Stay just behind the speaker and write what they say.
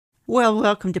Well,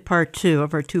 welcome to part 2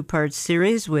 of our 2-part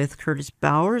series with Curtis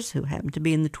Bowers, who happened to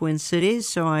be in the Twin Cities,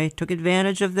 so I took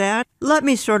advantage of that. Let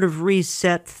me sort of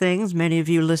reset things. Many of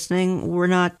you listening were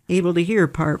not able to hear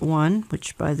part 1,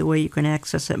 which, by the way, you can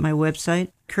access at my website.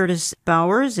 Curtis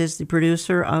Bowers is the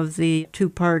producer of the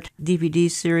 2-part DVD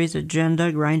series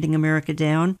Agenda, Grinding America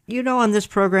Down. You know, on this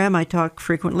program, I talk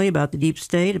frequently about the deep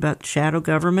state, about shadow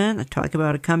government. I talk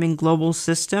about a coming global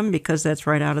system because that's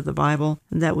right out of the Bible.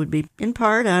 That would be in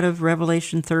part out of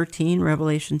Revelation 13,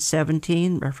 Revelation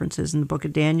 17, references in the book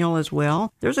of Daniel as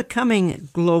well. There's a coming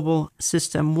global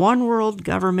system, one world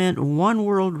government, one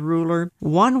world ruler,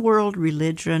 one world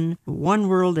religion, one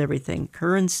world everything,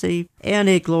 currency, and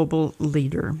a global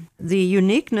leader. The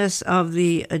uniqueness of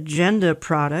the Agenda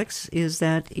products is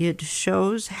that it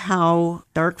shows how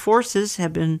dark forces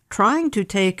have been trying to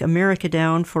take America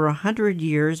down for 100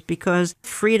 years because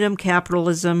freedom,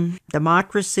 capitalism,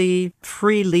 democracy,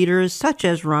 free leaders such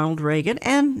as Ronald Reagan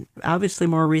and obviously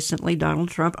more recently Donald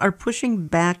Trump are pushing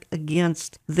back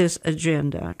against this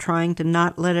agenda, trying to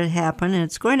not let it happen. And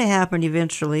it's going to happen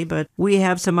eventually, but we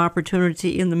have some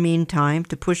opportunity in the meantime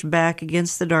to push back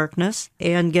against the darkness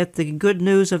and get the good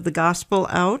news of the gospel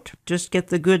out, just get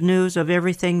the good news of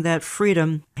everything that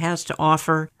freedom has to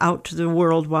offer out to the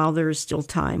world while there is still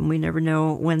time. We never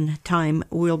know when time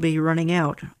will be running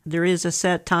out. There is a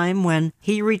set time when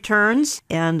he returns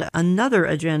and another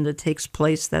agenda takes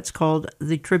place that's called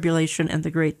the tribulation and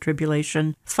the great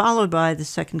tribulation, followed by the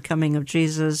second coming of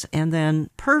Jesus and then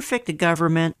perfect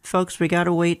government. Folks, we got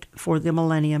to wait for the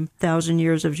millennium, 1,000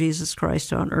 years of Jesus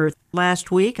Christ on earth.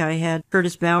 Last week, I had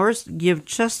Curtis Bowers give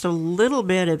just a little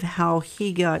bit of how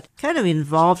he got kind of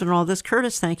involved in all this.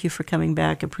 Curtis, thank you for coming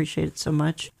back. Appreciate it so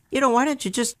much. You know, why don't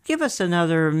you just give us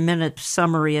another minute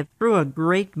summary of through a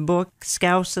great book,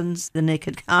 Skousen's The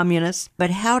Naked Communist, but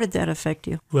how did that affect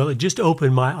you? Well, it just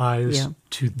opened my eyes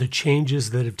to the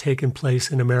changes that have taken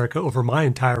place in America over my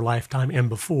entire lifetime and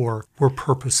before were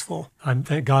purposeful.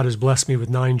 Thank God has blessed me with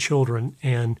 9 children.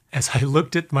 And as I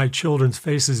looked at my children's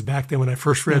faces back then when I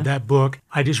first read that book,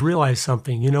 I just realized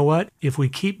something. You know what? If we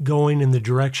keep going in the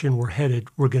direction we're headed,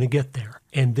 we're going to get there.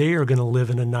 And they are going to live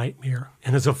in a nightmare.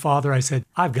 And as a father, I said,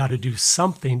 I've got to do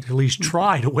something to at least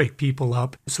try to wake people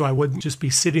up so I wouldn't just be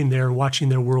sitting there and watching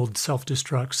their world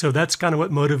self-destruct. So that's kind of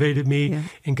what motivated me. Yeah.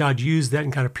 And God used that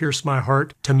and kind of pierced my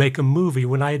heart to make a movie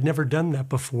when I had never done that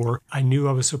before. I knew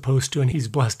I was supposed to, and He's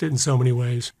blessed it in so many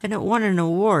ways. And it won an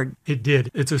award. It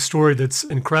did. It's a story that's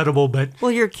incredible, but...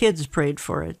 Well, your kids prayed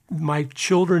for it. My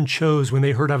children chose, when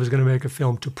they heard I was going to make a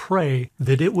film, to pray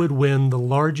that it would win the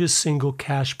largest single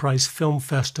cash prize film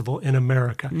festival in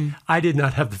America. I did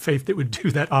not have the faith that would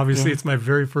do that. Obviously, it's my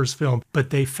very first film.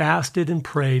 But they fasted and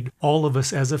prayed, all of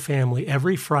us as a family,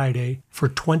 every Friday for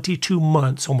 22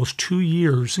 months, almost 2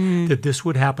 years, that this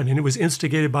would happen. And it was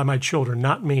instigated by my children,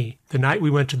 not me. The night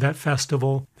we went to that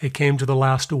festival, they came to the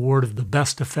last award of the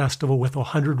Best of Festival with a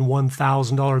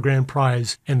 $101,000 grand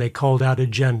prize, and they called out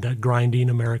Agenda, Grinding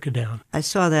America Down. I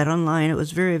saw that online. It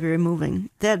was very, very moving.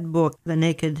 That book, The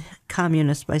Naked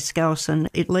Communist by Skousen,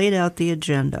 it laid out the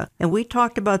agenda. And we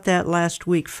talked about that last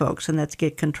week, folks, and that's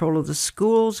get control of the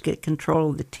schools, get control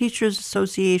of the teachers'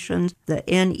 associations, the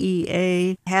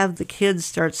NEA, have the kids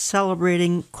start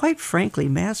celebrating, quite frankly,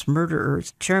 mass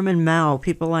murderers, Chairman Mao,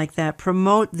 people like that,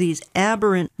 promote these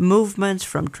aberrant movements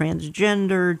from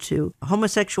transgender to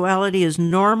homosexuality is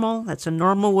normal. That's a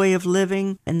normal way of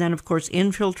living. And then, of course,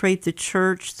 infiltrate the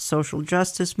church, the social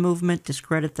justice movement,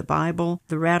 discredit the Bible.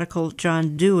 The radical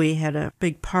John Dewey had a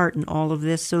big part in all of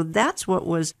this. So that's what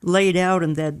was laid out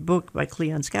in that book by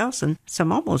Cleon Skousen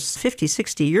some almost 50,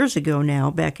 60 years ago now,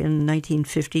 back in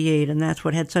 1958. And that's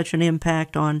what had such an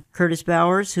impact on Curtis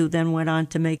Bowers, who then went on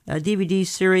to make a DVD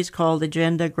series called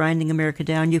Agenda, Grinding America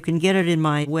Down. You can get it in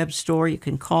my web store. You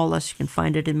can call us. You can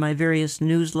find it in my various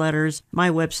newsletters. My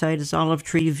website is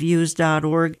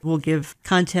olivetreeviews.org. We'll give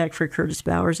contact for Curtis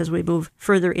Bowers as we move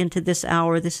further into this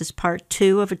hour. This is part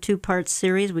 2 of a 2-part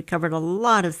series. We covered a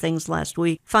lot of things last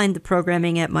week. Find the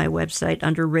programming at my website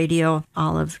under radio,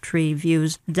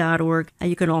 olivetreeviews.org.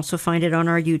 You can also find it on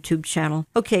our YouTube channel.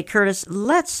 Okay, Curtis,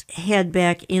 let's head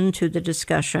back into the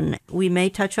discussion. We may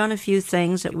touch on a few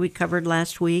things that we covered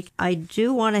last week. I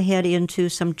do want to head into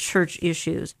some church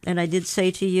issues. And I did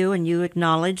say to you, and you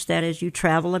acknowledge that as you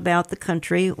travel about the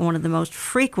country, one of the most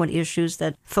frequent issues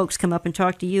that folks come up and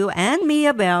talk to you and me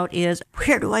about is,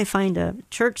 where do I find a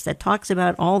church that talks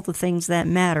about all the things that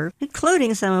matter,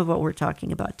 including some of what we're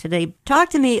talking about today? Talk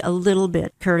to me a little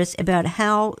bit, Curtis, about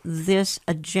how this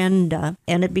agenda,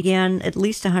 and it began at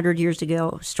least 100 years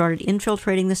ago, started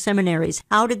infiltrating the seminaries.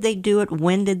 How did they do it?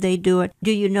 When did they do it?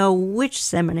 Do you know which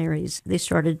seminaries they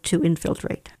started to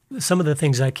infiltrate? some of the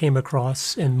things I came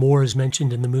across, and more is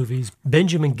mentioned in the movies,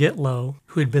 Benjamin Gitlow,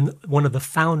 who had been one of the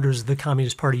founders of the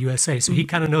Communist Party USA, so he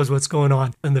kind of knows what's going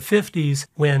on. In the 50s,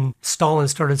 when Stalin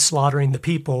started slaughtering the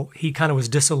people, he kind of was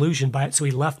disillusioned by it, so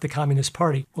he left the Communist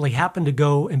Party. Well, he happened to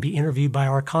go and be interviewed by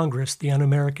our Congress, the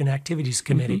Un-American Activities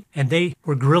Committee, and they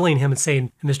were grilling him and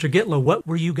saying, Mr. Gitlow, what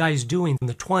were you guys doing in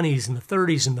the 20s and the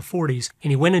 30s and the 40s?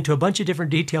 And he went into a bunch of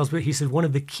different details, but he said one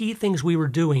of the key things we were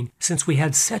doing, since we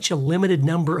had such a limited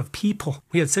number of people,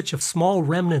 we had such a small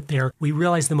remnant there, we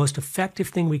realized the most effective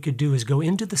thing we could do is go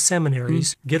into the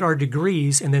seminaries, get our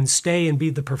degrees, and then stay and be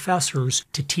the professors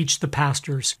to teach the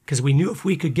pastors. Because we knew if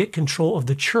we could get control of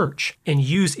the church and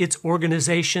use its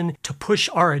organization to push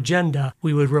our agenda,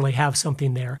 we would really have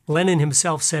something there. Lenin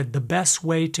himself said the best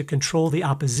way to control the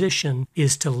opposition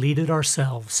is to lead it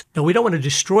ourselves. Now, we don't want to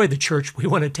destroy the church. We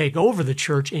want to take over the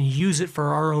church and use it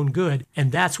for our own good.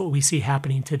 And that's what we see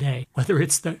happening today. Whether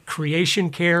it's the creation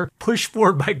care pushed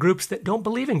forward by groups that don't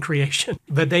believe in creation,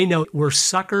 but they know we're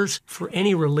suckers for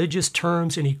any religious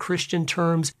terms, any Christian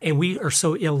terms, and we are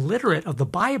so illiterate of the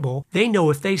Bible, they know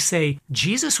if they say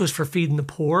Jesus was for feeding the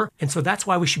poor, and so that's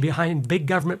why we should be behind big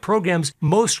government programs,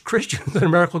 most Christians in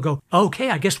America will go, okay,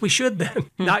 I guess we should then.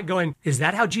 Not going, is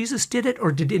that how Jesus did it,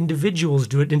 or did individuals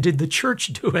do it, and did the church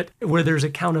do it? Where there's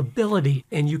accountability,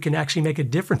 and you can actually make a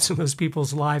difference in those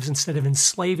people's lives instead of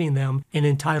enslaving them in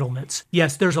entitlements.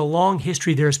 Yes, there's a long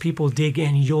history there as people dig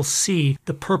in. You'll see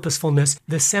the purposefulness.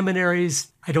 The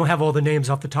seminaries, I don't have all the names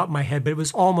off the top of my head, but it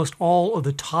was almost all of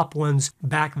the top ones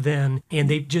back then, and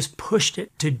they just pushed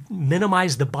it to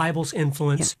minimize the Bible's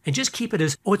influence and just keep it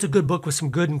as, oh, it's a good book with some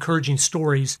good, encouraging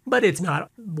stories, but it's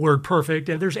not word perfect,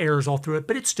 and there's errors all through it,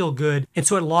 but it's still good. And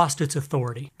so it lost its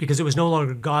authority because it was no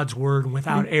longer God's word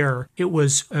without error. It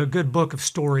was a good book of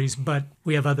stories, but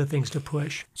we have other things to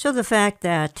push. So the fact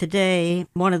that today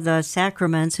one of the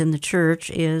sacraments in the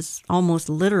church is almost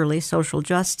literally social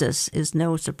justice is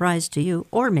no surprise to you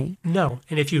or me. No.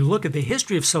 And if you look at the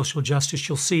history of social justice,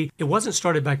 you'll see it wasn't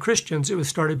started by Christians. It was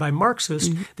started by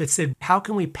Marxists that said, how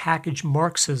can we package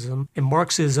Marxism and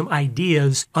Marxism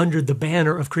ideas under the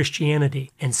banner of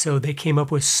Christianity? And so they came up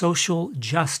with social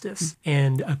justice.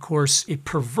 And of course, it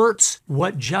perverts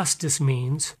what justice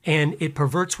means, and it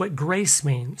perverts what grace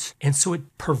means. And so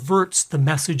it perverts the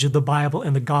message of the Bible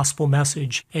and the gospel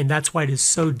message. And that's why it is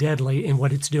so deadly in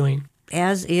what it's doing.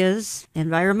 As is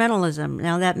environmentalism.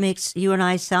 Now, that makes you and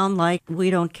I sound like we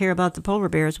don't care about the polar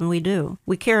bears when we do.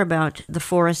 We care about the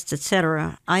forests,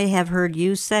 etc. I have heard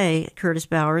you say, Curtis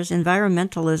Bowers,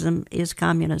 environmentalism is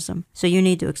communism. So you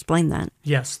need to explain that.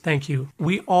 Yes, thank you.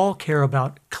 We all care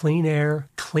about clean air,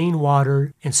 clean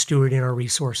water, and stewarding our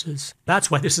resources. That's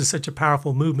why this is such a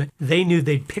powerful movement. They knew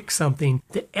they'd pick something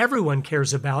that everyone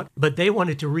cares about, but they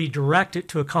wanted to redirect it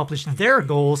to accomplish their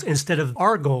goals instead of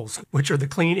our goals, which are the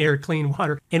clean air, clean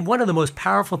water. And one of the most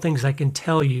powerful things I can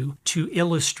tell you to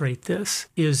illustrate this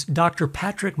is Dr.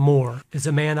 Patrick Moore is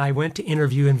a man I went to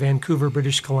interview in Vancouver,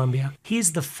 British Columbia.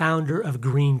 He's the founder of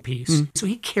Greenpeace. So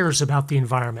he cares about the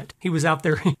environment. He was out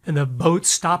there in the boats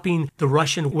stopping the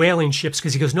Russian whaling ships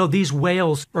because he goes, no, these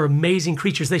whales are amazing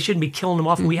creatures. They shouldn't be killing them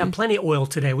off. We have plenty of oil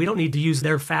today. We don't need to use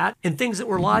their fat, and things that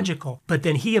were logical. But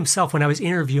then he himself, when I was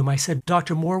interviewing him, I said,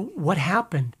 Dr. Moore, what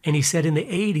happened? And he said in the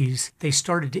 80s, they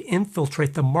started to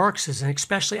infiltrate the Marxists, and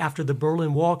especially after the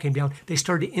Berlin Wall came down, they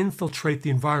started to infiltrate the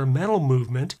environmental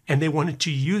movement, and they wanted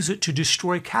to use it to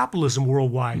destroy capitalism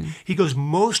worldwide. He goes,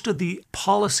 most of the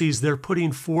policies they're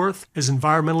putting forth as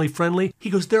environmentally friendly, he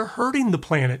goes, they're hurting the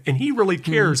planet, and he really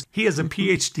cares. He has a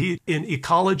PhD in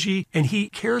ecology, and he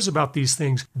cares about these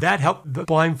things. That helped the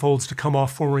blindfolds to come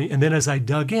off for me, and then as I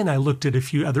dug in, I looked at a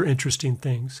few other interesting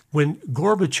things. When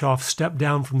Gorbachev stepped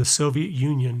down from the Soviet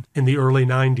Union in the early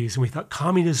 90s, and we thought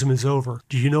communism is over,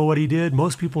 do you know what he did?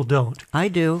 Most people don't. I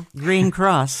do. Green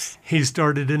Cross. He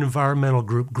started an environmental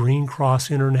group, Green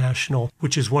Cross International,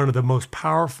 which is one of the most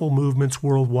powerful movements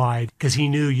worldwide, because he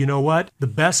knew, you know what? The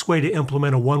best way to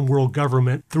implement a one world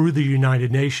government through the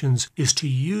United Nations is to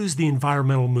use the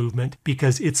environmental movement,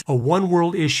 because it's a one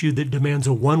world issue that demands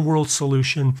a one world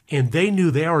solution, and they knew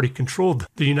they already controlled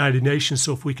the United Nations.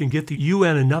 So if we can get the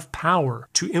UN enough power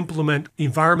to implement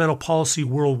environmental policy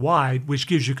worldwide, which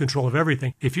gives you control of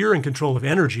everything. If you're in control of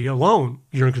energy alone,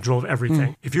 you're in control of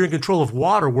everything. If you're in control of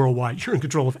water worldwide, you're in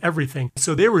control of everything.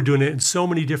 So they were doing it in so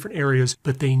many different areas,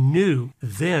 but they knew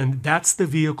then that's the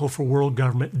vehicle for world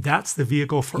government. That's the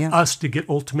vehicle for us to get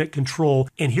ultimate control.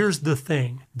 And here's the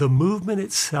thing. The movement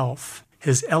itself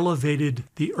has elevated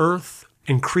the earth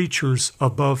and creatures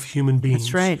above human beings.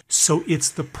 That's right. So it's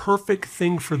the perfect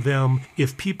thing for them.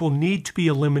 If people need to be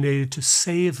eliminated to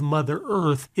save Mother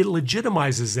Earth, it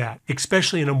legitimizes that,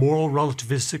 especially in a moral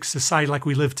relativistic society like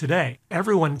we live today.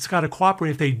 Everyone's got to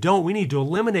cooperate. If they don't, we need to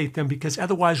eliminate them because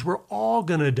otherwise we're all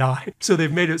going to die. So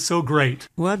they've made it so great.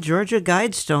 Well, Georgia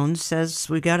Guidestone says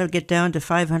we got to get down to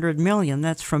 500 million.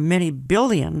 That's from many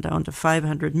billion down to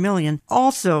 500 million.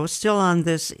 Also, still on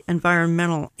this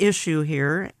environmental issue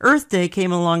here, Earth Day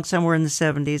came along somewhere in the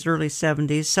 70s, early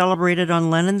 70s, celebrated on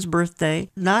Lenin's birthday.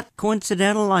 Not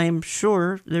coincidental, I'm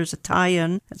sure. There's a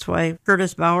tie-in. That's why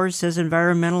Curtis Bowers says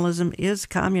environmentalism is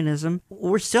communism.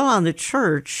 We're still on the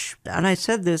church, and I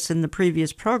said this in the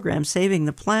previous program, saving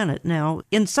the planet. Now,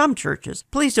 in some churches,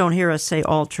 please don't hear us say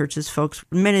all churches, folks.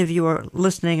 Many of you are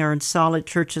listening are in solid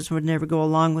churches and would never go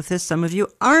along with this. Some of you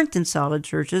aren't in solid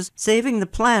churches. Saving the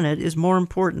planet is more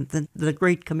important than the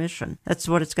Great Commission. That's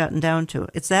what it's gotten down to.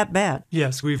 It's that bad.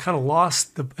 Yes, we've kind of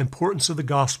lost the importance of the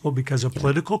gospel because of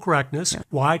political correctness. Yeah.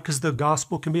 Why? Because the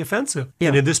gospel can be offensive. Yeah.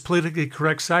 And in this politically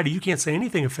correct society, you can't say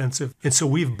anything offensive. And so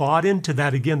we've bought into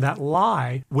that again, that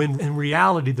lie, when in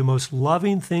reality, the most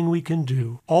loving thing we can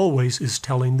do always is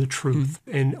telling the truth.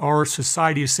 Mm-hmm. And our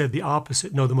society has said the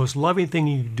opposite. No, the most loving thing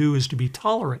you can do is to be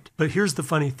tolerant. But here's the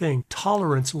funny thing.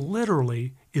 Tolerance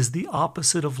literally is the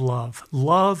opposite of love.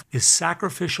 Love is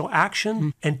sacrificial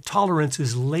action, and tolerance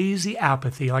is lazy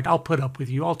apathy. Like, I'll put up with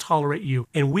you, I'll tolerate you.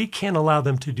 And we can't allow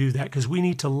them to do that because we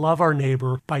need to love our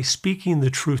neighbor by speaking the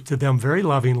truth to them very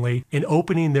lovingly and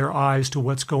opening their eyes to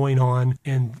what's going on,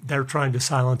 and they're trying to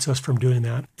silence us from doing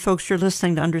that. Folks, you're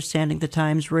listening to Understanding the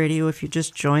Times Radio. If you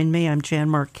just joined me, I'm Jan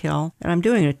Markell, and I'm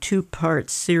doing a two-part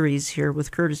series here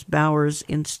with Curtis Bowers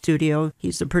in studio.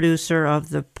 He's the producer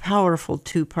of the powerful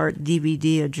two-part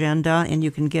DVD agenda, and you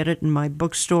can get it in my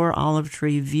bookstore,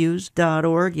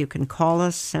 olivetreeviews.org. You can call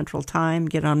us Central Time,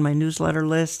 get on my newsletter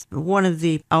list. One of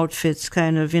the outfits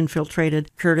kind of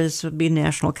infiltrated Curtis would be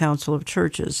National Council of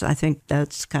Churches. I think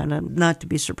that's kind of not to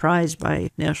be surprised by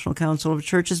National Council of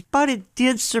Churches, but it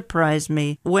did surprise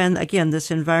me when, again, this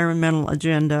environmental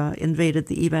agenda invaded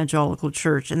the evangelical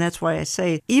church. And that's why I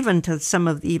say, even to some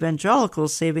of the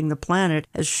evangelicals, saving the planet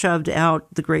has shoved out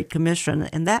the Great Commission.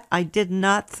 And that I did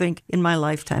not think in my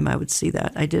lifetime I would see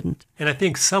that. I didn't. And I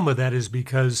think some of that is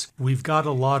because we've got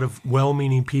a lot of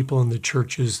well-meaning people in the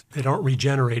churches that aren't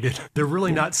regenerated. They're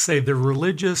really not saved. They're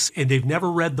religious and they've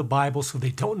never read the Bible, so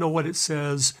they don't know what it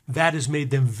says. That has made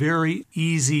them very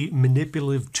easy,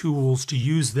 manipulative tools to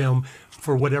use them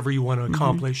for whatever you want to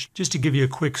accomplish. Just to give you a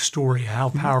quick story how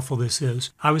powerful this is.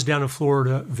 I was down in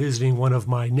Florida visiting one of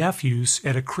my nephews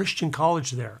at a Christian college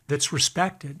there that's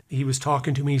respected. He was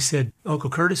talking to me. He said,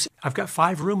 Uncle Curtis, I've got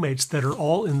 5 roommates that are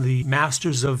all in the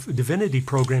Masters of Divinity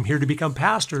program here to become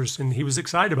pastors. And he was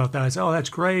excited about that. I said, oh, that's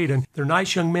great. And they're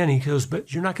nice young men. He goes,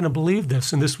 but you're not going to believe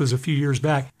this. And this was a few years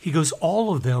back. He goes,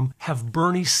 all of them have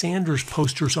Bernie Sanders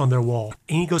posters on their wall.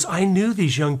 And he goes, I knew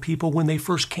these young people when they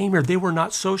first came here. They were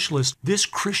not socialists. This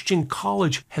Christian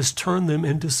college has turned them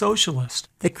into socialists.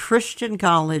 The Christian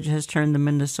college has turned them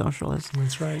into socialists.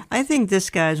 That's right. I think this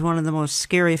guy is one of the most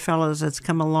scary fellows that's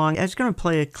come along. I was going to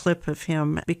play a clip of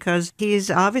him because he's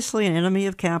obviously an enemy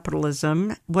of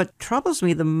capitalism. What troubles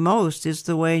me the most is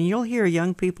the way, and you'll hear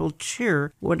young people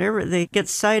cheer whenever they get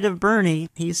sight of Bernie.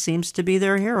 He seems to be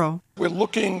their hero. We're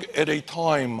looking at a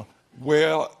time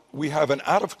where we have an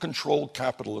out-of-control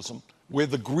capitalism, where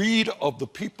the greed of the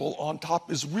people on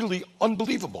top is really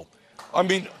unbelievable. I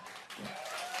mean,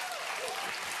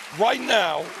 right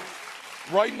now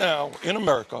in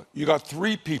America, you got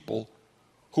 3 people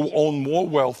who own more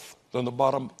wealth than the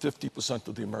bottom 50%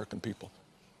 of the American people.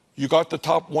 You got the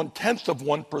top 1/10 of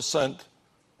 1%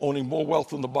 owning more wealth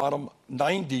than the bottom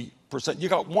 90%. You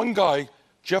got one guy,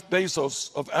 Jeff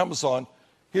Bezos of Amazon,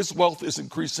 his wealth is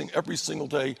increasing every single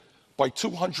day by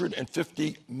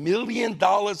 $250 million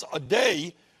a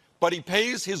day, but he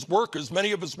pays his workers,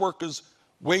 many of his workers,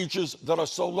 wages that are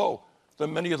so low that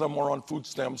many of them are on food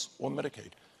stamps or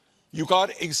Medicaid. You got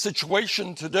a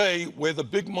situation today where the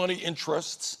big money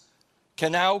interests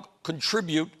can now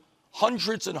contribute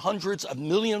hundreds and hundreds of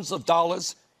millions of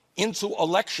dollars into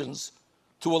elections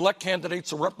to elect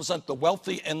candidates who represent the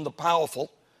wealthy and the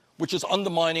powerful, which is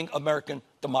undermining American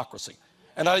democracy.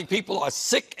 And I think people are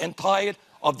sick and tired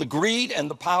of the greed and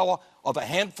the power of a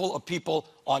handful of people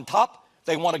on top.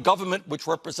 They want a government which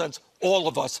represents all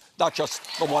of us, not just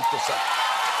the 1%.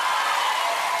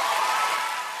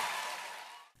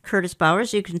 Curtis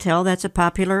Bowers. You can tell that's a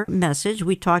popular message.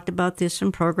 We talked about this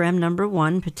in program number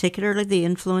 1, particularly the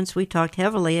influence. We talked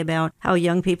heavily about how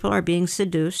young people are being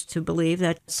seduced to believe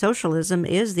that socialism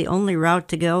is the only route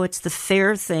to go. It's the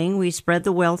fair thing. We spread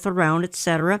the wealth around,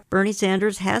 etc. Bernie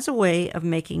Sanders has a way of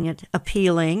making it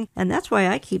appealing, and that's why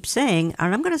I keep saying,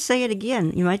 and I'm going to say it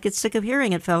again, you might get sick of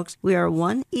hearing it, folks, we are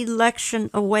one election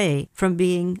away from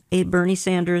being a Bernie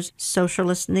Sanders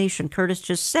socialist nation. Curtis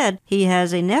just said he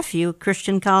has a nephew,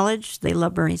 Christian college. They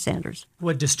love Bernie Sanders.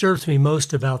 What disturbs me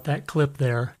most about that clip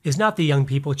there is not the young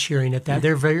people cheering at that.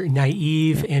 They're very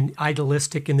naive and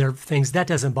idealistic in their things. That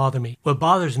doesn't bother me. What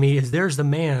bothers me is there's the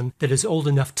man that is old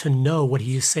enough to know what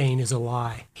he is saying is a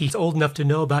lie. He's old enough to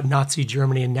know about Nazi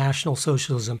Germany and National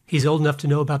Socialism. He's old enough to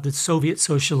know about the Soviet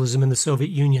socialism in the Soviet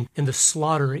Union and the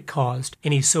slaughter it caused.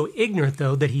 And he's so ignorant,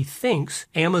 though, that he thinks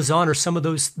Amazon or some of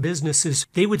those businesses,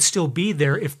 they would still be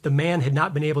there if the man had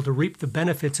not been able to reap the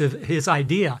benefits of his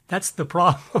idea. That's the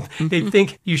problem. They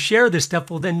think you share this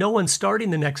stuff, well, then no one's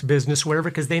starting the next business, whatever,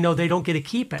 because they know they don't get to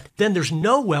keep it. Then there's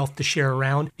no wealth to share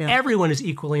around. Yeah. Everyone is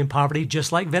equally in poverty,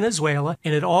 just like Venezuela,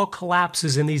 and it all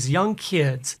collapses. And these young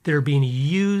kids that are being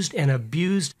used and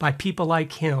abused by people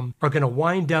like him are going to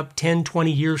wind up 10, 20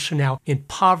 years from now in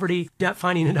poverty, not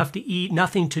finding enough to eat,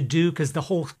 nothing to do because the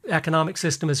whole economic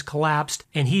system has collapsed,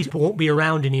 and he won't be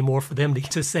around anymore for them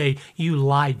to say, you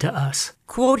lied to us.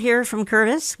 Quote here from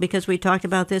Curtis, because we talked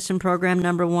about this in program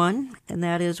number 1, and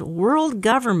that is, world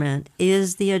government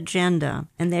is the agenda.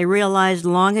 And they realized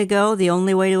long ago the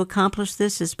only way to accomplish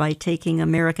this is by taking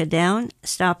America down,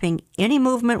 stopping any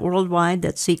movement worldwide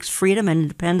that seeks freedom and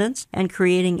independence, and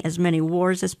creating as many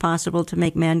wars as possible to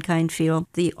make mankind feel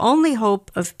the only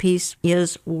hope of peace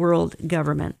is world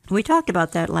government. We talked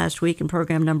about that last week in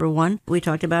program number 1. We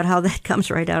talked about how that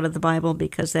comes right out of the Bible,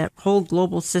 because that whole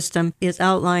global system is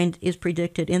outlined, is predicted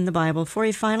in the Bible for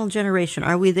a final generation.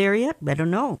 Are we there yet? I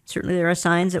don't know. Certainly there are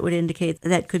signs that would indicate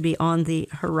that could be on the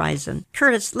horizon.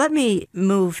 Curtis, let me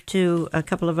move to a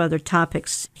couple of other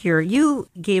topics here. You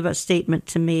gave a statement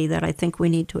to me that I think we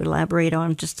need to elaborate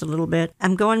on just a little bit.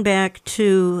 I'm going back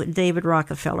to David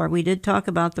Rockefeller. We did talk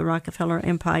about the Rockefeller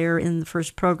Empire in the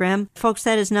first program. Folks,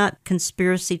 that is not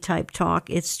conspiracy type talk.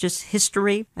 It's just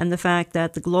history and the fact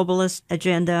that the globalist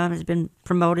agenda has been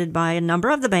promoted by a number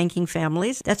of the banking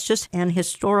families. That's just an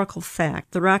historical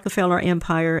fact. The Rockefeller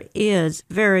Empire is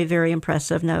very, very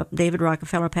impressive. Now, David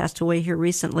Rockefeller passed away here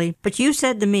recently, but you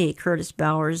said to me, Curtis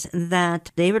Bowers,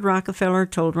 that David Rockefeller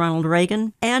told Ronald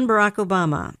Reagan and Barack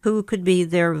Obama who could be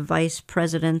their vice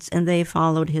presidents, and they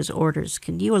followed his orders.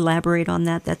 Can you elaborate on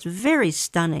that? That's very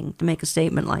stunning to make a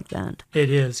statement like that. It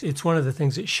is. It's one of the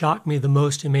things that shocked me the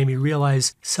most and made me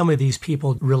realize some of these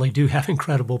people really do have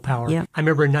incredible power. Yeah. I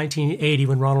remember in 1980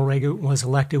 when Ronald Reagan was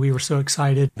elected, we were so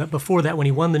excited. But before that, when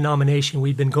he won the nomination,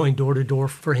 we'd been going door to door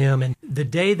for him. And the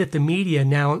day that the media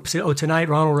announced, tonight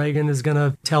Ronald Reagan is going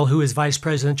to tell who his vice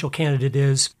presidential candidate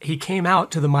is, he came out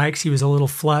to the mics. He was a little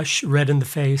flush, red in the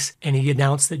face, and he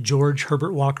announced that George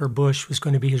Herbert Walker Bush was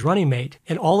going to be his running mate.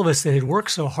 And all of us that had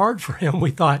worked so hard for him, we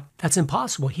thought, that's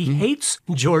impossible. He hates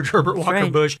George Herbert Walker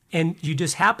Bush. And you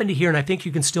just happen to hear, and I think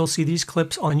you can still see these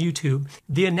clips on YouTube,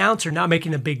 the announcer, not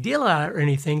making a big deal out of it or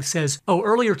anything, says,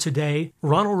 earlier today,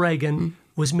 Ronald Reagan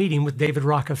was meeting with David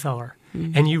Rockefeller.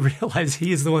 And you realize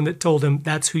he is the one that told him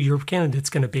that's who your candidate's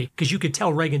going to be. Because you could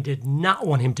tell Reagan did not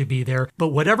want him to be there.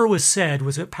 But whatever was said,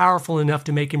 was it powerful enough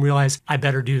to make him realize, I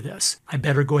better do this. I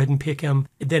better go ahead and pick him.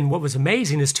 Then what was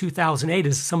amazing is 2008,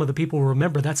 as some of the people will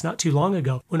remember, that's not too long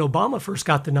ago. When Obama first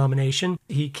got the nomination,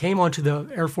 he came onto the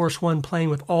Air Force One plane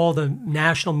with all the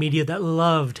national media that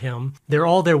loved him. They're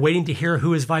all there waiting to hear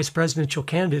who his vice presidential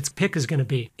candidate's pick is going to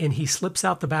be. And he slips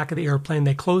out the back of the airplane.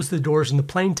 They close the doors and the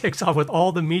plane takes off with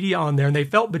all the media on there. And they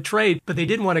felt betrayed, but they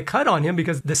didn't want to cut on him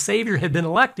because the savior had been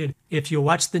elected. If you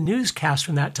watch the newscast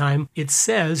from that time, it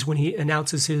says when he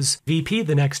announces his VP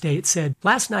the next day, it said,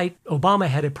 last night, Obama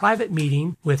had a private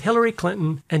meeting with Hillary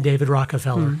Clinton and David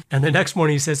Rockefeller. And the next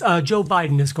morning he says, Joe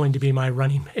Biden is going to be my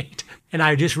running mate. And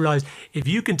I just realized, if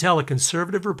you can tell a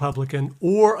conservative Republican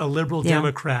or a liberal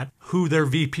Democrat who their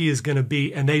VP is going to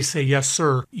be, and they say, yes,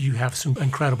 sir, you have some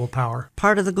incredible power.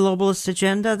 Part of the globalist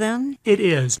agenda, then? It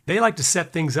is. They like to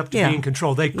set things up to be in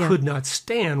control. They could not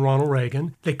stand Ronald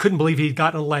Reagan. They couldn't believe he'd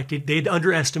gotten elected. They'd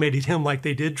underestimated him like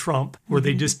they did Trump, where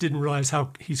they just didn't realize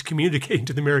how he's communicating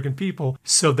to the American people.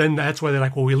 So then that's why they're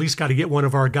like, well, we at least got to get one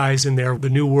of our guys in there, the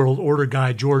New World Order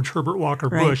guy, George Herbert Walker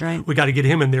Bush. We got to get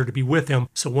him in there to be with him.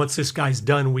 So once this guy guy's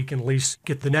done, we can at least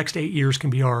get the next 8 years can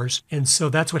be ours. And so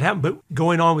that's what happened. But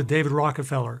going on with David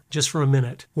Rockefeller, just for a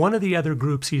minute, one of the other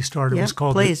groups he started was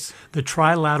called the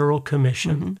Trilateral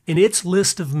Commission. And its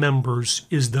list of members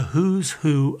is the who's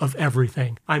who of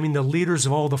everything. I mean, the leaders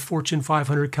of all the Fortune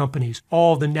 500 companies,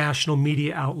 all the national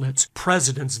media outlets,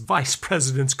 presidents, vice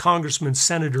presidents, congressmen,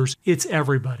 senators, it's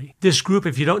everybody. This group,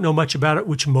 if you don't know much about it,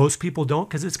 which most people don't,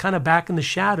 because it's kind of back in the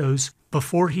shadows,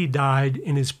 before he died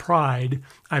in his pride,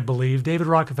 I believe, David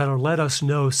Rockefeller let us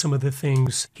know some of the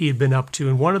things he had been up to.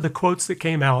 And one of the quotes that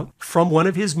came out from one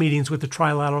of his meetings with the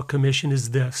Trilateral Commission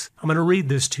is this. I'm going to read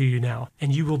this to you now,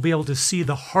 and you will be able to see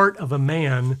the heart of a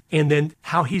man and then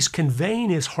how he's conveying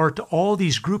his heart to all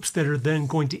these groups that are then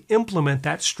going to implement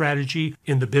that strategy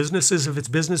in the businesses, if it's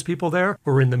business people there,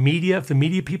 or in the media, if the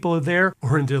media people are there,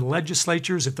 or in the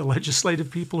legislatures, if the legislative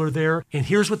people are there. And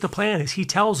here's what the plan is. He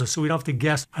tells us, so we don't have to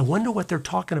guess. I wonder what they're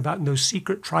talking about in those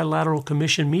secret Trilateral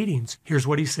Commission meetings. Here's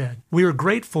what he said. We are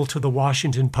grateful to the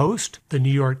Washington Post, the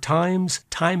New York Times,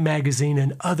 Time Magazine,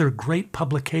 and other great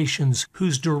publications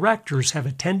whose directors have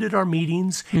attended our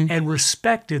meetings and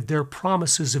respected their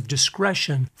promises of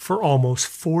discretion for almost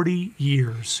 40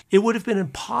 years. It would have been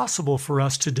impossible for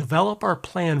us to develop our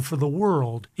plan for the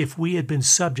world if we had been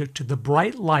subject to the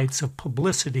bright lights of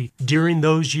publicity during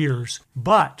those years.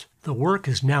 But the work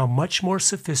is now much more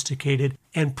sophisticated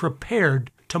and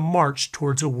prepared to march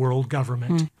towards a world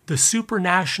government. The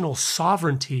supranational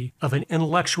sovereignty of an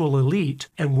intellectual elite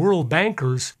and world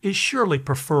bankers is surely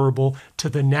preferable to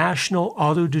the national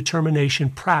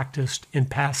autodetermination practiced in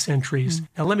past centuries.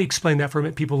 Now, let me explain that for a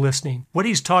minute, people listening. What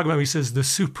he's talking about, he says the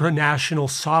supranational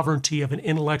sovereignty of an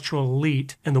intellectual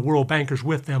elite and the world bankers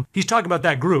with them. He's talking about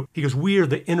that group. He goes, we are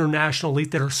the international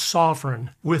elite that are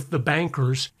sovereign with the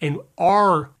bankers, and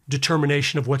our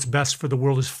determination of what's best for the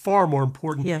world is far more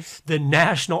important than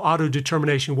national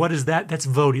autodetermination. What is that? That's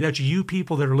voting. That's you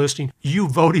people that are listening. You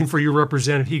voting for your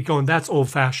representative. He's going, that's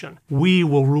old-fashioned. We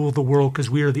will rule the world because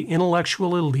we are the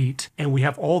intellectual elite and we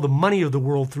have all the money of the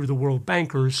world through the world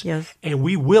bankers, and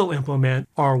we will implement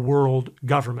our world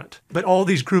government. But all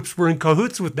these groups were in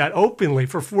cahoots with that openly.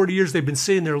 For 40 years, they've been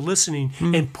sitting there listening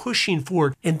and pushing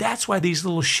forward. And that's why these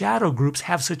little shadow groups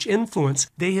have such influence.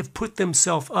 They have put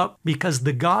themselves up because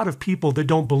the God of people that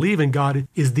don't believe in God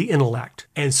is the intellect.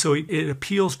 And so it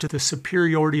appeals to the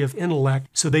superiority of intellect.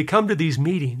 So they come to these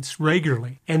meetings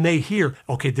regularly and they hear,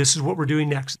 okay, this is what we're doing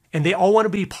next. And they all want to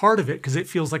be part of it because it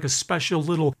feels like a special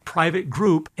little private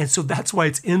group. And so that's why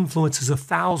its influence is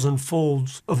 1,000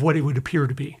 folds of what it would appear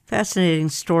to be. Fascinating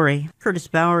story. Curtis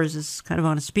Bowers is kind of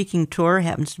on a speaking tour,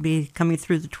 happens to be coming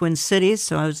through the Twin Cities.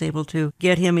 So I was able to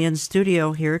get him in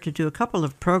studio here to do a couple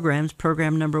of programs.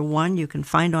 Program number 1 you can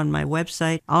find on my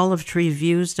website,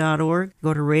 olivetreeviews.org.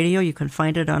 Go to radio. You can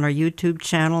find it on our YouTube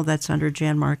channel. That's under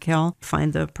Jan Markell.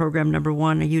 Find the program number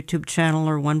 1 on YouTube channel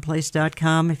or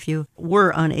oneplace.com. If you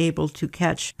were unable to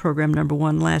catch program number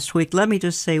 1 last week, let me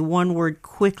just say one word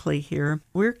quickly here.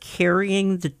 We're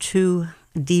carrying the 2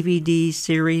 DVD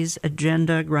series,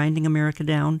 Agenda, Grinding America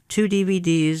Down. 2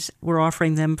 DVDs. We're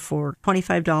offering them for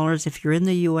 $25 if you're in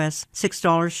the U.S.,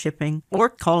 $6 shipping, or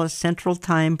call us Central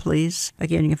Time, please.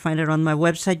 Again, you can find it on my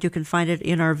website. You can find it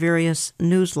in our various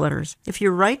newsletters. If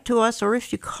you write to us or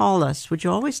if you call us, would you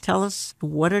always tell us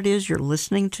what it is you're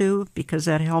listening to? Because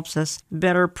that helps us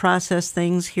better process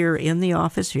things here in the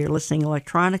office. If you're listening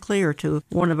electronically or to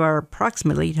one of our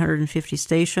approximately 850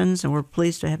 stations, and we're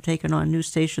pleased to have taken on new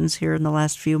stations here in the last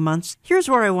few months. Here's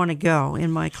where I want to go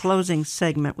in my closing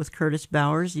segment with Curtis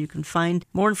Bowers. You can find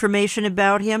more information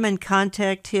about him and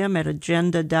contact him at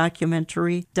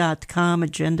agendadocumentary.com,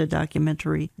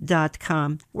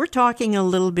 agendadocumentary.com. We're talking a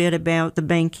little bit about the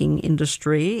banking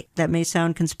industry. That may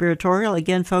sound conspiratorial.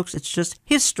 Again, folks, it's just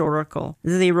historical.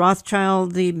 The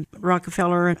Rothschild, the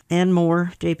Rockefeller, and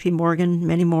more, J.P. Morgan,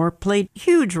 many more, played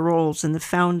huge roles in the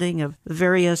founding of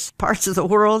various parts of the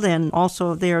world, and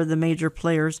also they are the major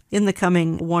players in the coming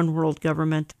one world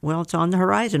government. Well, it's on the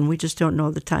horizon. We just don't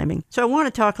know the timing. So I want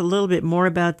to talk a little bit more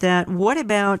about that. What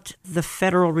about the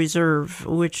Federal Reserve,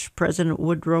 which President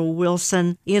Woodrow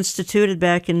Wilson instituted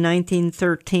back in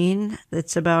 1913?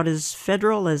 It's about as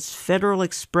Federal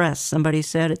Express. Somebody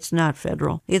said it's not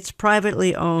federal. It's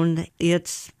privately owned.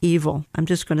 It's evil. I'm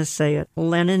just going to say it.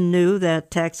 Lenin knew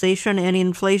that taxation and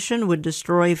inflation would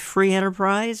destroy free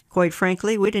enterprise. Quite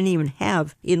frankly, we didn't even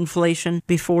have inflation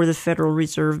before the Federal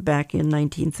Reserve back in in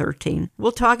 1913.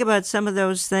 We'll talk about some of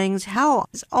those things. How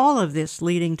is all of this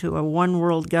leading to a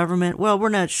one-world government? Well, we're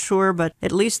not sure, but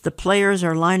at least the players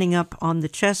are lining up on the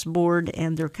chessboard,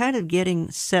 and they're kind of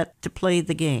getting set to play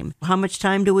the game. How much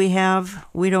time do we have?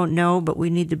 We don't know, but we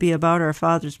need to be about our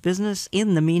Father's business.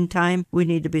 In the meantime, we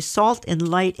need to be salt and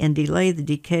light and delay the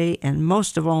decay, and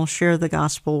most of all, share the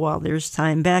gospel while there's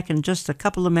time. Back in just a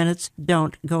couple of minutes.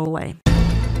 Don't go away.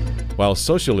 While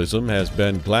socialism has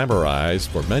been glamorized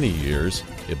for many years,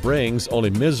 it brings only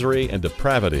misery and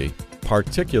depravity,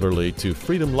 particularly to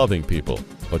freedom-loving people.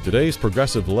 But today's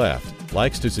progressive left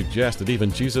likes to suggest that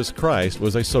even Jesus Christ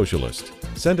was a socialist.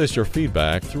 Send us your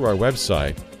feedback through our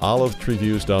website,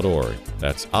 olivetreeviews.org.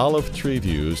 That's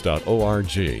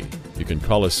olivetreeviews.org. You can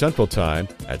call us Central Time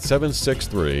at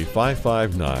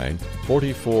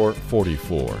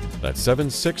 763-559-4444. That's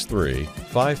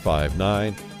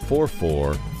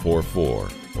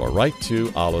 763-559-4444. Or write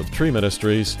to Olive Tree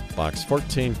Ministries, Box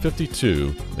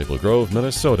 1452, Maple Grove,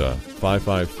 Minnesota,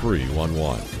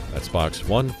 55311. That's Box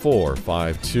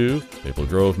 1452, Maple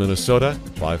Grove, Minnesota,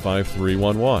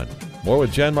 55311. More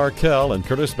with Jan Markell and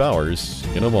Curtis Bowers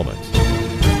in a moment.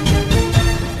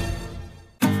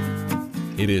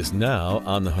 It is now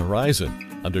on the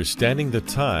horizon, Understanding the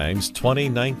Times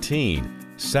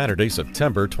 2019, Saturday,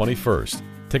 September 21st.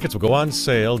 Tickets will go on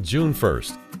sale June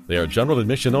 1st. They are general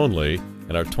admission only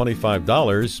and are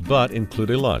 $25, but include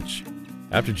a lunch.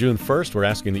 After June 1st, we're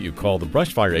asking that you call the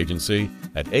Brushfire Agency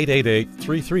at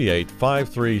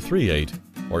 888-338-5338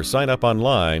 or sign up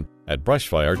online at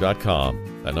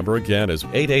brushfire.com. That number again is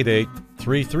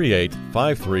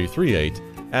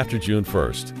 888-338-5338 after June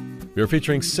 1st. We are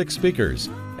featuring 6 speakers,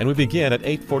 and we begin at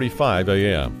 8:45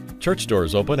 a.m. Church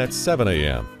doors open at 7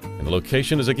 a.m. And the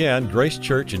location is again Grace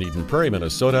Church in Eden Prairie,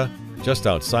 Minnesota, just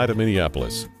outside of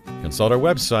Minneapolis. Consult our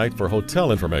website for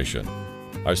hotel information.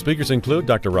 Our speakers include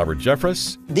Dr. Robert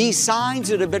Jeffress. These signs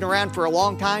that have been around for a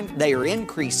long time, they are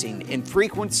increasing in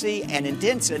frequency and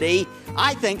intensity.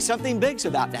 I think something big's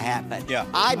about to happen. Yeah,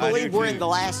 I believe we're in the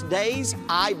last days.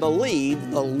 I believe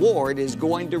the Lord is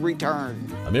going to return.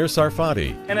 Amir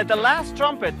Sarfati. And at the last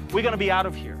trumpet, we're going to be out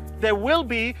of here. There will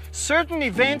be certain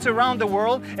events around the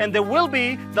world, and there will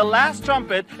be the last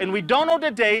trumpet, and we don't know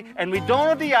the day, and we don't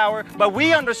know the hour, but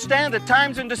we understand the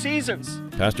times and the seasons.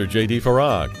 Pastor J.D.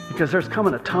 Farag. Because there's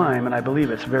coming a time, and I believe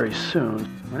it's very soon,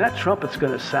 when that trumpet's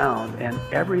going to sound, and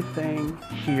everything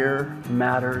here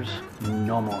matters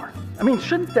no more. I mean,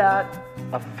 shouldn't that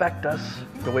affect us,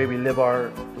 the way we live our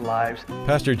lives?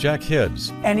 Pastor Jack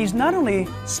Hibbs. And he's not only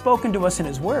spoken to us in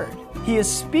his word, he is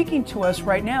speaking to us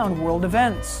right now in world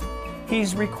events.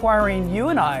 He's requiring you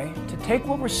and I to take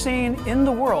what we're seeing in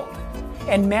the world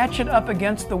and match it up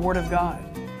against the Word of God.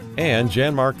 And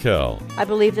Jan Markell. I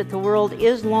believe that the world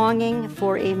is longing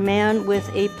for a man with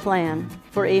a plan,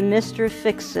 for a Mr.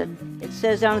 Fix-It. It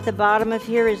says down at the bottom of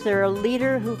here, is there a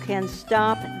leader who can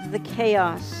stop the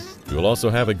chaos? We will also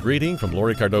have a greeting from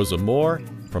Lori Cardoza Moore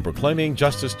from Proclaiming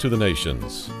Justice to the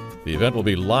Nations. The event will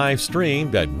be live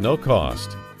streamed at no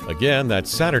cost. Again,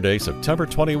 that's Saturday, September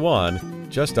 21,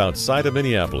 just outside of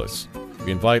Minneapolis.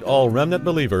 We invite all remnant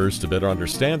believers to better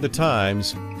understand the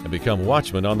times and become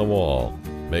watchmen on the wall.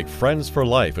 Make friends for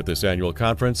life at this annual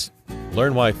conference.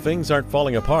 Learn why things aren't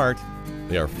falling apart,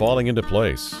 they are falling into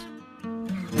place.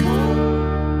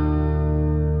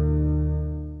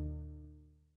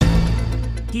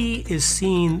 He is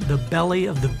seeing the belly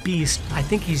of the beast. I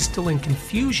think he's still in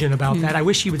confusion about that. I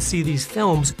wish he would see these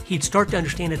films. He'd start to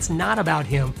understand it's not about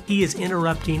him. He is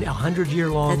interrupting a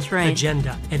 100-year-long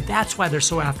agenda. And that's why they're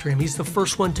so after him. He's the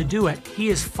first one to do it. He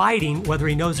is fighting, whether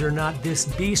he knows it or not, this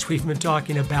beast we've been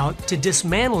talking about, to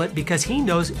dismantle it because he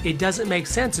knows it doesn't make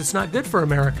sense. It's not good for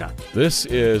America. This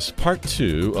is part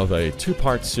 2 of a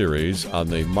 2-part series on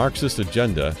the Marxist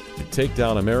agenda to take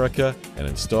down America and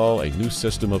install a new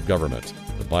system of government.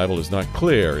 The Bible is not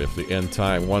clear if the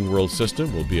end-time one-world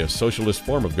system will be a socialist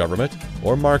form of government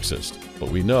or Marxist, but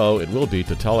we know it will be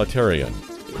totalitarian.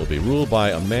 It will be ruled by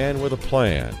a man with a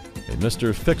plan, a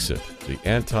Mr. Fix-It, the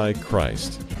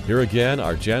Antichrist. Here again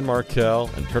are Jan Markell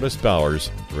and Curtis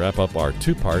Bowers to wrap up our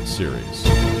 2-part series.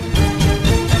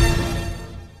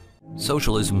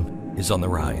 Socialism is on the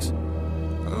rise.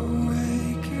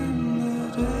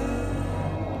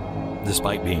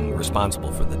 Despite being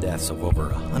responsible for the deaths of over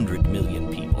 100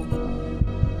 million people.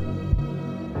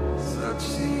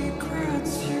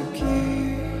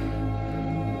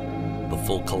 The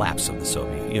full collapse of the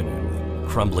Soviet Union, the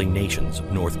crumbling nations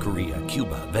of North Korea,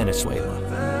 Cuba, Venezuela,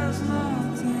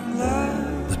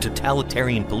 the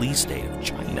totalitarian police state of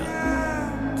China.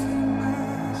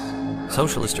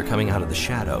 Socialists are coming out of the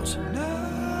shadows.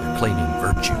 They're claiming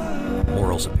virtue,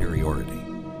 moral superiority.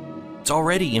 It's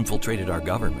already infiltrated our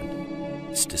government.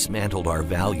 It's dismantled our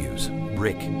values,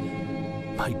 brick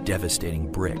by devastating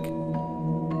brick.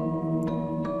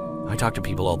 I talk to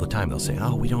people all the time. They'll say,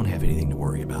 oh, we don't have anything to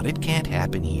worry about. It can't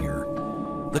happen here.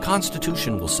 The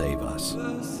Constitution will save us.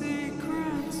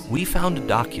 We found a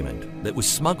document that was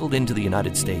smuggled into the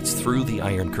United States through the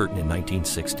Iron Curtain in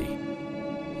 1960.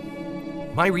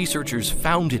 My researchers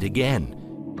found it again.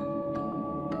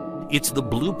 It's the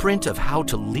blueprint of how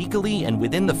to legally and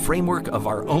within the framework of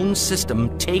our own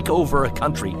system take over a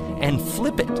country and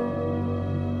flip it.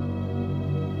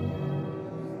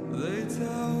 They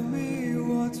tell me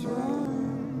what's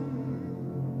wrong.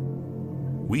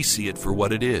 We see it for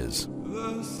what it is.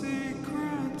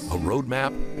 A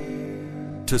roadmap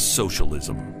to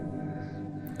socialism.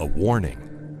 A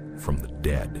warning from the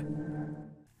dead.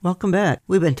 Welcome back.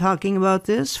 We've been talking about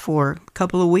this for a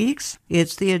couple of weeks.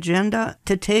 It's the agenda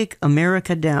to take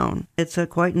America down. It's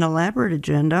quite an elaborate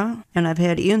agenda, and I've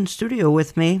had in studio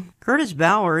with me Curtis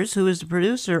Bowers, who is the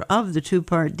producer of the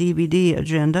two-part DVD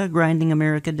agenda, Grinding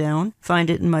America Down. Find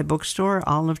it in my bookstore,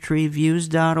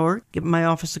 olivetreeviews.org. Give my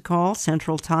office a call,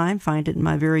 Central Time. Find it in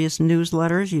my various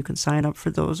newsletters. You can sign up for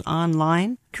those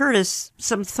online. Curtis,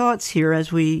 some thoughts here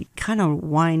as we kind of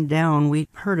wind down. We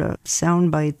heard a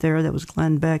soundbite there that was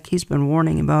Glenn Beck. He's been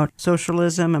warning about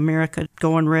socialism, America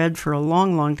going red for a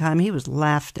long, long time. He was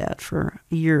laughed at for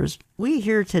years. We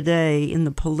hear today in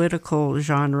the political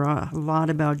genre a lot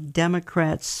about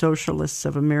Democrats, Socialists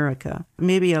of America.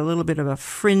 Maybe a little bit of a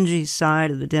fringy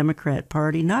side of the Democrat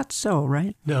Party. Not so,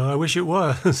 right? No, I wish it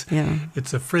was. Yeah.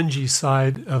 It's a fringy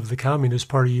side of the Communist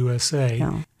Party USA.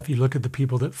 Yeah. If you look at the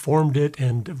people that formed it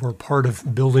and were part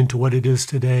of building to what it is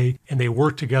today, and they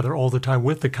work together all the time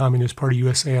with the Communist Party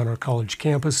USA on our college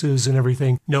campuses and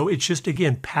everything. No, it's just,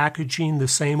 again, packaging the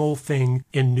same old thing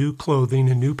in new clothing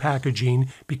and new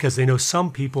packaging because they know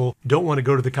some people don't want to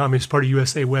go to the Communist Party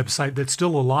USA website that's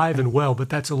still alive and well, but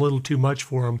that's a little too much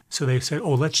for them. So they said,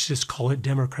 oh, let's just call it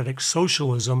democratic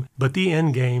socialism. But the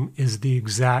end game is the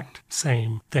exact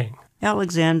same thing.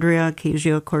 Alexandria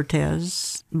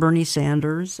Ocasio-Cortez, Bernie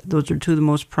Sanders, those are two of the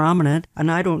most prominent. And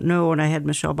I don't know, and I had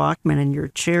Michelle Bachmann in your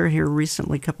chair here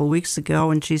recently, a couple of weeks ago,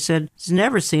 and she said she's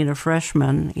never seen a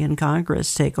freshman in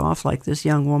Congress take off like this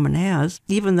young woman has,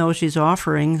 even though she's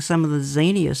offering some of the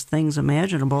zaniest things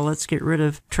imaginable. Let's get rid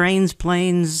of trains,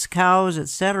 planes, cows,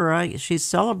 etc. She's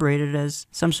celebrated as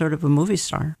some sort of a movie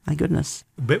star. My goodness.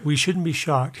 But we shouldn't be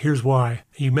shocked. Here's why.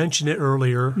 You mentioned it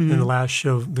earlier in the last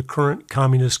show, the current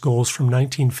communist goals from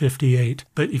 1958.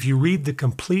 But if you read the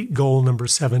complete goal number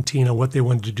 17 on what they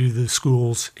wanted to do to the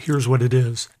schools, here's what it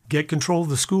is. Get control of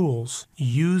the schools.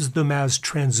 Use them as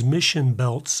transmission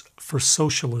belts for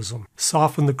socialism.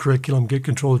 Soften the curriculum, get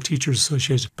control of teachers'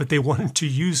 associations. But they wanted to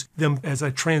use them as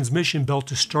a transmission belt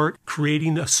to start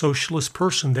creating a socialist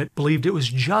person that believed it was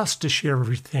just to share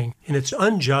everything. And it's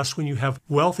unjust when you have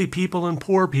wealthy people and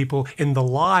poor people, and the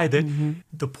lie that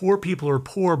the poor people are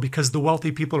poor because the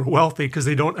wealthy people are wealthy because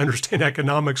they don't understand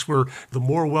economics, where the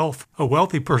more wealth a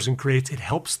wealthy person creates, it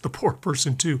helps the poor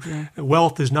person too. Yeah.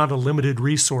 Wealth is not a limited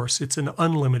resource. It's an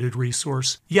unlimited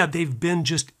resource. Yeah, they've been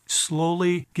just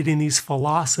slowly getting these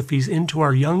philosophies into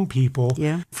our young people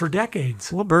for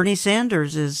decades. Well, Bernie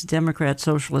Sanders is Democrat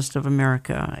Socialist of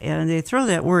America, and they throw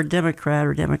that word Democrat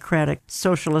or Democratic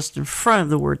Socialist in front of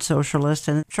the word socialist,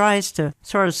 and it tries to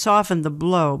sort of soften the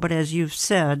blow, but as you've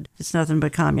said, it's nothing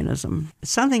but communism.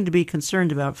 It's something to be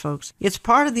concerned about, folks. It's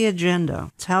part of the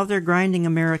agenda. It's how they're grinding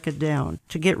America down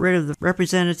to get rid of the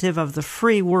representative of the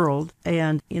free world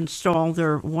and install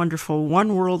their wonderful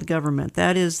one world government.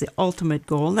 That is the ultimate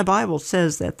goal. The Bible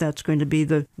says that that's going to be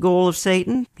the goal of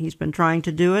Satan. He's been trying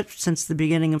to do it since the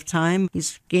beginning of time.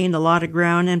 He's gained a lot of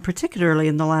ground, and particularly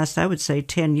in the last, I would say,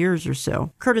 10 years or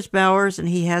so. Curtis Bowers, and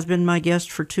he has been my guest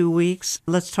for 2 weeks.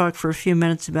 Let's talk for a few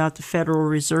minutes about the Federal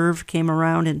Reserve. Came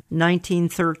around in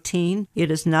 1913. It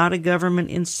is not a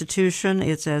government institution.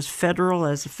 It's as federal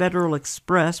as the Federal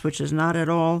Express, which is not at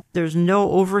all. There's no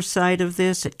oversight of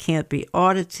this. It can't be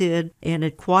audited, and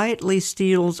it quietly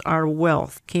steals our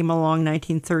wealth. Came along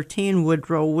 1913,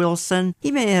 Woodrow Wilson. He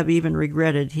may have even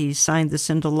regretted he signed this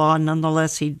into law.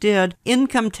 Nonetheless, he did.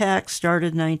 Income tax started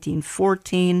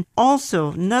 1914.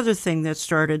 Also, another thing that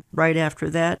started right after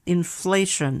that,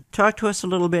 inflation. Talk to us a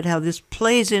little bit how this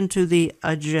plays into the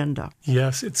agenda.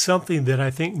 Yes, it's something that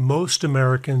I think most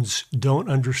Americans don't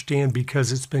understand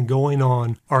because it's been going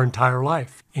on our entire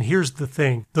life. And here's the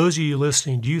thing. Those of you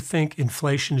listening, do you think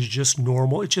inflation is just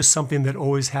normal? It's just something that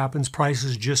always happens.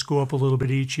 Prices just go up a little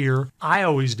bit each year. I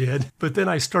always did. But then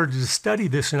I started to study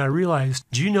this and I realized,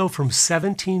 do you know from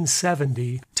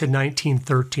 1770 to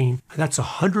 1913, that's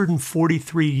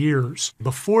 143 years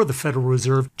before the Federal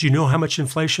Reserve. Do you know how much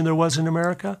inflation there was in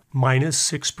America?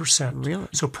 Minus 6%. Really?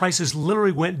 So prices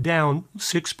literally went down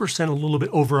 6%, a little bit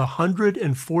over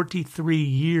 143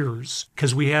 years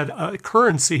because we had a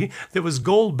currency that was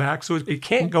gold backed, so it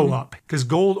can't go up because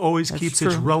gold always keeps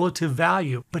its relative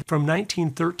value. But from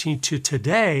 1913 to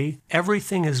today,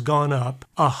 everything has gone up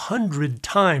 100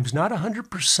 times, not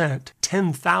 100%,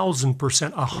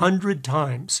 10,000%, 100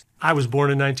 times. I was born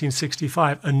in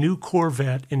 1965. A new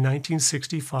Corvette in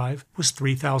 1965 was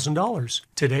 $3,000.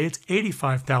 Today it's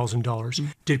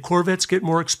 $85,000. Did Corvettes get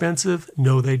more expensive?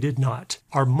 No, they did not.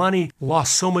 Our money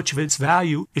lost so much of its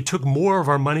value, it took more of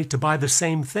our money to buy the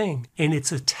same thing. And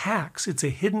it's a tax. It's a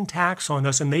hidden tax on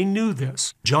us, and they knew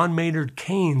this. John Maynard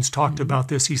Keynes talked about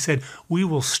this. He said, we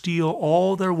will steal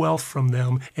all their wealth from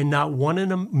them, and not one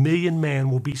in a million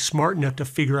man will be smart enough to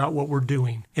figure out what we're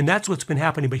doing. And that's what's been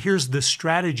happening. But here's the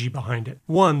strategy behind it.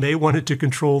 One, they wanted to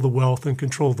control the wealth and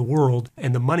control the world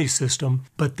and the money system,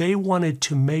 but they wanted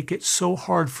to make it so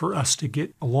hard for us to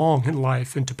get along in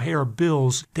life and to pay our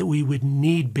bills that we would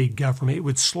need big government. It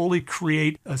would slowly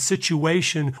create a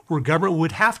situation where government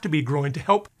would have to be growing to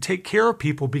help take care of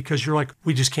people because you're like,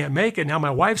 we just can't make it. Now my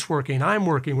wife's working, I'm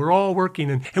working, we're all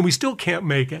working, and we still can't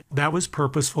make it. That was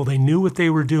purposeful. They knew what they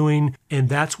were doing, and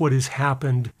that's what has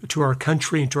happened to our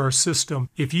country and to our system.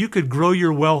 If you could grow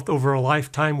your wealth over a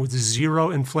lifetime with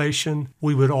zero inflation,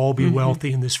 we would all be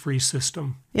wealthy in this free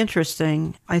system.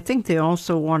 Interesting. I think they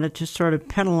also wanted to sort of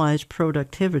penalize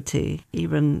productivity,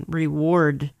 even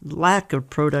reward lack of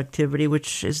productivity,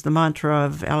 which is the mantra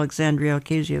of Alexandria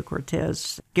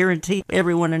Ocasio-Cortez. Guarantee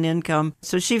everyone an income.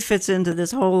 So she fits into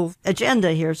this whole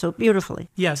agenda here so beautifully.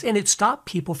 Yes, and it stopped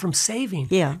people from saving.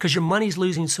 Yeah. Because your money's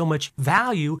losing so much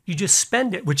value, you just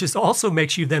spend it, which is also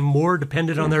makes you then more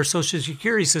dependent on their Social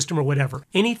Security system or whatever.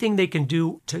 Anything they can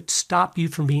do to stop you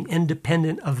from being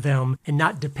independent of them and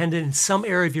not dependent in some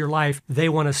area of your life, they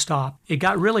want to stop. It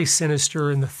got really sinister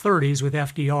in the 30s with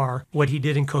FDR, what he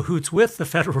did in cahoots with the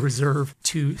Federal Reserve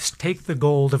to take the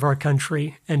gold of our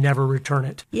country and never return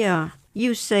it. Yeah.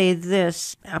 You say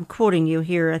this, I'm quoting you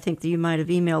here, I think that you might have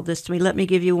emailed this to me. Let me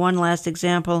give you one last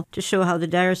example to show how the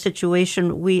dire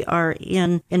situation we are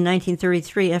in. In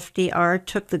 1933, FDR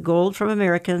took the gold from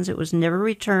Americans. It was never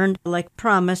returned like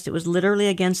promised. It was literally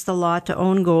against the law to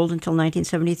own gold until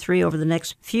 1973. Over the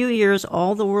next few years,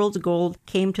 all the world's gold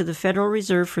came to the Federal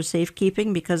Reserve for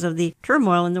safekeeping because of the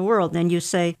turmoil in the world. Then you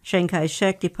say Chiang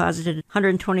Kai-shek deposited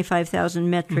 125,000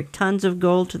 metric tons of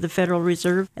gold to the Federal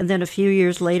Reserve, and then a few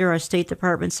years later, our State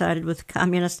Department sided with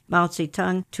communist Mao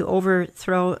Zedong to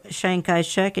overthrow Chiang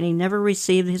Kai-shek, and he never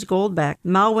received his gold back.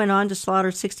 Mao went on to slaughter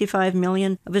 65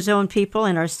 million of his own people,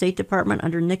 and our State Department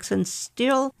under Nixon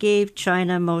still gave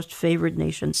China most favored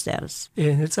nation status.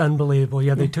 And it's unbelievable.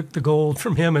 Yeah, they took the gold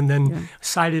from him and then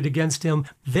sided against him.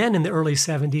 Then in the early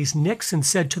 70s, Nixon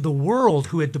said to the world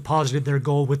who had deposited their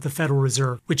gold with the Federal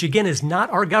Reserve, which again is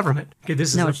not our government. Okay,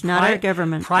 this is it's not our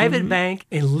government. Private bank,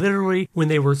 and literally when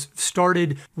they were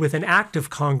started with an act of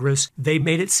Congress, they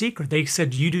made it secret. They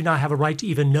said, you do not have a right to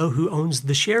even know who owns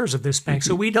the shares of this bank.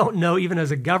 So we don't know, even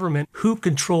as a government, who has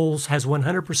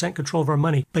 100% control of our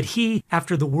money. But he,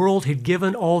 after the world had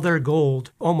given all their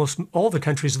gold, almost all the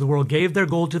countries of the world gave their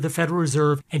gold to the Federal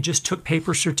Reserve and just took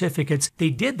paper certificates. They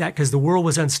did that because the world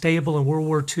was unstable and World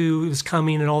War II was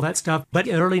coming and all that stuff. But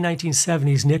in the early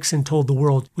 1970s, Nixon told the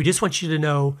world, we just want you to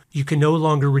know you can no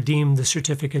longer redeem the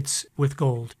certificates with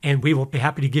gold. And we will be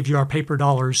happy to give you our paper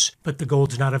dollars, but the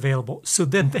gold's not available. So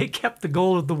then they kept the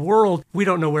gold of the world. We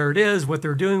don't know where it is, what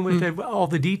they're doing with it, all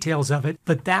the details of it.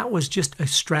 But that was just a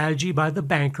strategy by the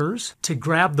bankers to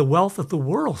grab the wealth of the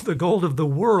world, the gold of the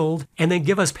world, and then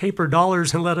give us paper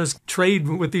dollars and let us trade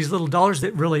with these little dollars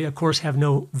that really, of course, have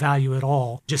no value at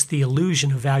all. Just the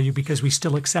illusion of value because we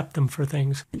still accept them for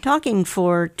things. Talking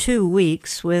for 2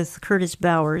 weeks with Curtis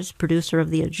Bowers, producer of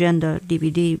the Agenda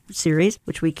DVD series,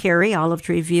 which we carry,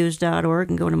 olivetreeviews.org,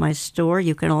 and go to my store.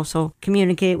 You can also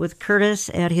communicate with Curtis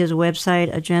at his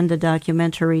website,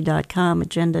 agendadocumentary.com,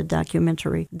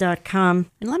 agendadocumentary.com.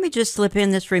 And let me just slip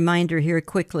in this reminder here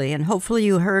quickly, and hopefully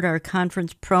you heard our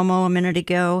conference promo a minute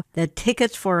ago, that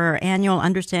tickets for our annual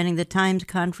Understanding the Times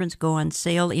conference go on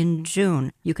sale in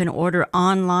June. You can order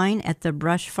online at the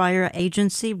Brushfire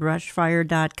Agency,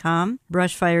 brushfire.com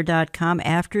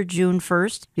after June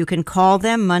 1st. You can call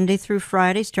them Monday through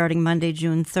Friday, starting Monday,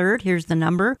 June 3rd. Here's the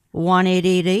number,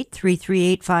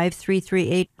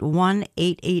 1-888-338-5338,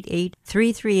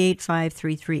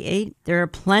 1-888-338-5338. There are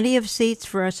plenty of seats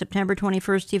for our September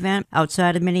 21st event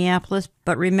outside of Minneapolis,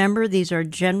 but remember, these are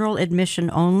general admission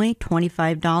only,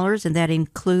 $25, and that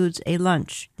includes a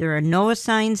lunch. There are no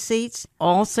assigned seats.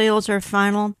 All sales are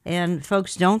final, and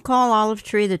folks, don't call Olive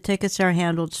Tree. The tickets are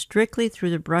handled strictly through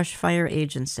the Brush Fire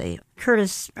Agency.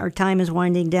 Curtis, our time is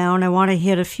winding down. I want to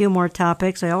hit a few more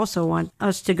topics. I also want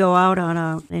us to go out on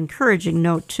an encouraging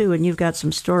note, too, and you've got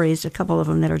some stories, a couple of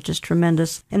them that are just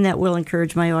tremendous, and that will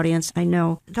encourage my audience, I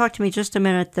know. Talk to me just a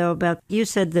minute, though, about, you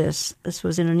said this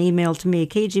was in an email to me,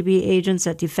 KGB agents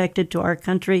that defected to our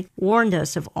country warned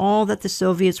us of all that the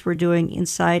Soviets were doing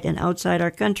inside and outside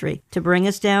our country to bring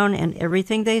us down, and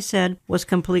everything they said was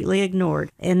completely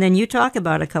ignored. And then you talk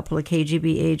about a couple of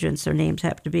KGB agents. Their names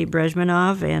happen to be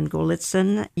Brezhnev and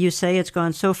Golitsyn. You say it's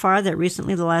gone so far that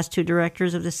recently the last two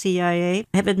directors of the CIA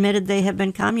have admitted they have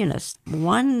been communists.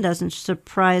 One doesn't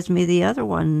surprise me. The other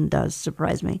one does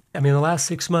surprise me. I mean, the last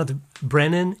 6 months,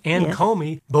 Brennan and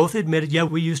Comey both admitted, yeah,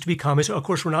 we used to be communists. Of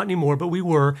course, we're not anymore, but we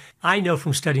were. I know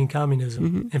from studying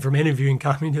communism and from interviewing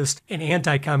communists and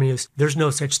anti-communists, there's no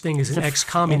such thing as an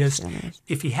ex-communist.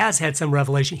 If he has had some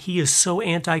revelation, he is so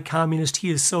anti-communist,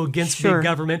 he is so against big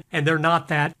government, and they're not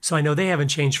that. So I know they haven't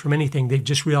changed from anything. They've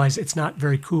just realized it's not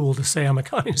very cool to say I'm a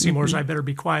communist anymore, so I better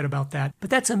be quiet about that. But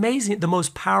that's amazing. The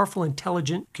most powerful,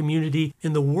 intelligent community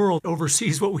in the world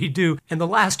oversees what we do. And the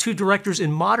last two directors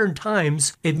in modern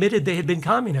times admitted they had been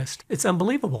communist. It's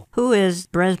unbelievable. Who is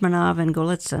Brezhnev and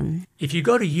Golitsyn? If you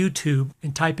go to YouTube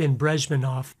and type in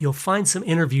Brezhnev, you'll find some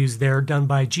interviews there done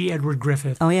by G. Edward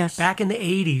Griffith. Oh, yes. Back in the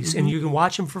 80s, and you can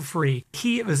watch them for free.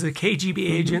 He was a KGB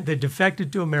agent that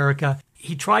defected to America.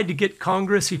 He tried to get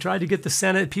Congress, he tried to get the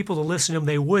Senate, people to listen to him.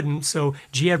 They wouldn't, so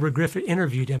G. Edward Griffith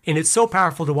interviewed him. And it's so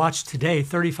powerful to watch today,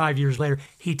 35 years later.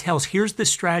 He tells, here's the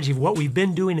strategy of what we've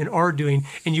been doing and are doing.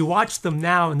 And you watch them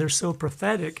now, and they're so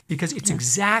prophetic because it's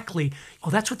exactly,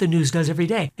 that's what the news does every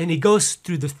day. And he goes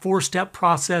through the 4-step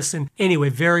process. And anyway,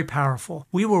 very powerful.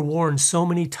 We were warned so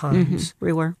many times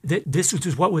we were. That this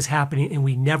was what was happening, and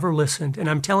we never listened. And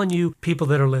I'm telling you, people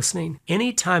that are listening,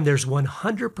 anytime there's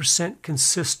 100%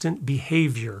 consistent behavior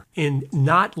in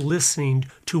not listening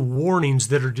to warnings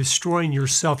that are destroying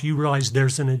yourself, you realize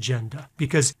there's an agenda.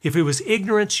 Because if it was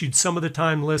ignorance, you'd some of the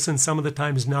time listen, some of the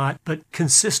times not. But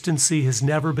consistency has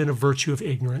never been a virtue of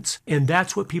ignorance. And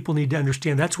that's what people need to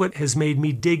understand. That's what has made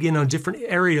me dig in on different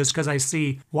areas, because I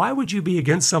see, why would you be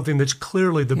against something that's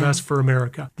clearly the best for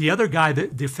America? The other guy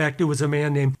that defected was a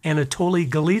man named Anatoly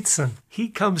Golitsyn. He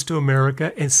comes to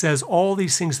America and says all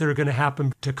these things that are going to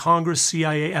happen to Congress,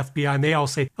 CIA, FBI, and they all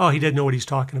say, he didn't know what he's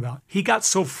talking about. He got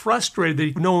so frustrated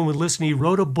that no one would listen. He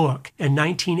wrote a book in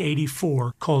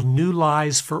 1984 called New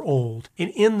Lies for Old. And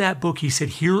in that book, he said,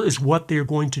 here is what they're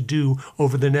going to do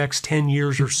over the next 10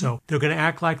 years or so. They're going to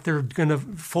act like they're going to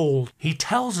fold. He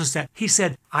tells us that. He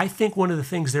said, I think one of the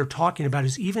things they're talking about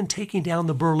is even taking down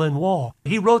the Berlin Wall.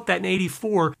 He wrote that in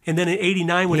 84, and then in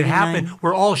 89, when it happened,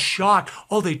 we're all shocked.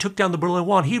 They took down the Berlin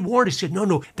Wall. And he warned, he said,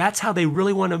 no, that's how they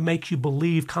really want to make you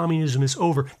believe communism is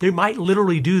over. They might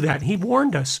literally do that. And he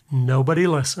warned us. Nobody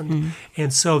listened.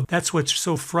 And so that's what's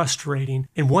so frustrating.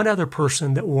 And one other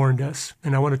person that warned us,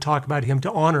 and I want to talk about him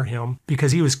to honor him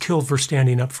because he was killed for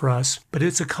standing up for us, but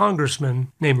it's a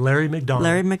congressman named Larry McDonald.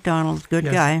 Larry McDonald, good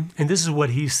guy. And this is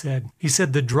what he said. He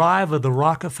said, the drive of the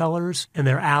Rockefellers and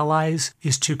their allies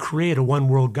is to create a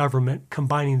one-world government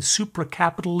combining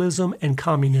supracapitalism and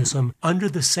communism under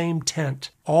the same tent,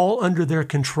 all under their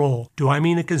control. Do I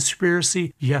mean a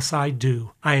conspiracy? Yes, I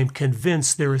do. I am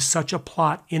convinced there is such a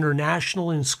plot,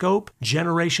 international in scope,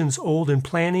 generations old in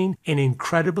planning, and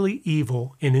incredibly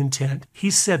evil in intent.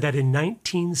 He said that in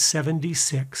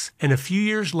 1976, and a few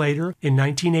years later, in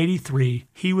 1983,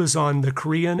 he was on the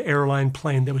Korean airline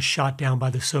plane that was shot down by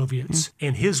the Soviets.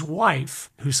 And his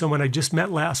wife, who someone I just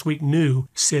met last week knew,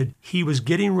 said he was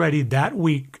getting ready that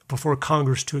week before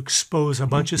Congress to expose a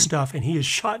bunch of stuff, and he is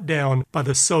shot down by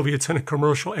the Soviets in a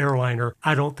commercial airliner.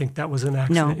 I don't think that was an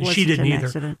accident. No, she didn't either.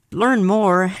 Accident. Learn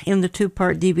more in the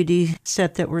 2-part DVD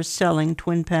set that we're selling,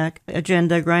 Twin Pack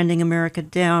Agenda, Grinding America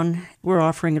Down. We're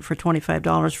offering it for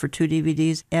 $25 for 2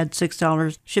 DVDs. Add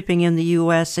 $6 shipping in the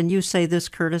U.S. And you say this,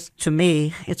 Curtis, to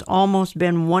me, it's almost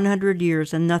been 100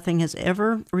 years and nothing has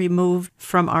ever removed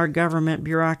from our government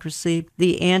bureaucracy,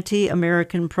 the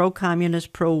anti-American,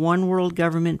 pro-communist, pro-one-world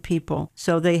government people.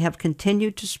 So they have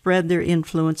continued to spread their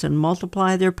influence and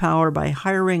multiply their power by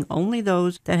hiring only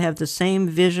those that have the same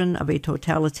vision of a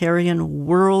totalitarian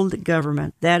world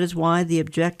government. That is why the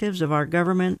objectives of our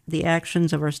government, the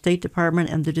actions of our State Department,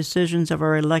 and the decisions of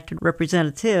our elected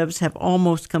representatives have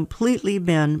almost completely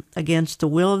been against the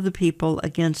will of the people,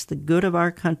 against the good of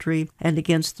our country, and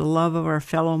against the love of our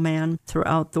fellow man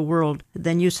throughout the world.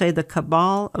 Then you say the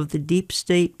cabal of the deep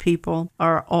state people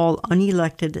are all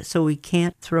unelected, so we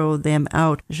can't throw them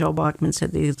out. Joe Bachman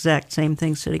said the exact same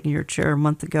thing sitting in your chair a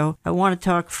month ago. I want to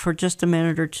talk for just a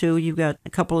minute or two. You've got a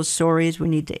couple of stories we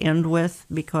need to end with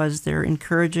because they're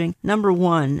encouraging. Number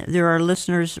one, there are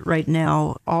listeners right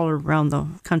now all around the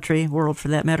country, world for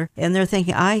that matter, and they're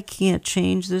thinking, I can't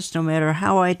change this no matter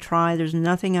how I try. There's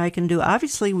nothing I can do.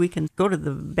 Obviously, we can go to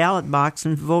the ballot box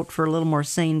and vote for a little more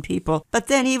sane people, but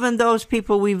then even those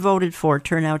people we voted for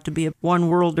turn out to be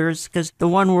one-worlders, because the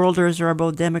one-worlders are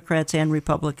both Democrats and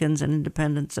Republicans and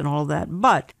independents and all that.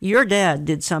 But your dad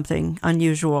did something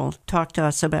unusual. Talk to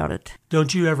us about it.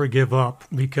 Don't you ever give up,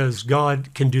 because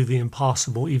God can do the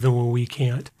impossible even when we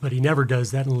can't. But he never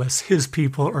does that unless his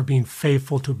people are being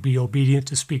faithful to be obedient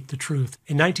to speak the truth.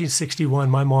 In 1961,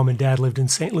 my mom and dad lived in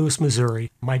St. Louis, Missouri.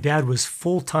 My dad was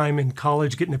full-time in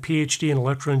college getting a PhD in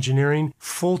electrical engineering,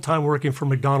 full-time working for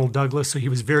McDonnell Douglas, so he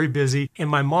was very busy. And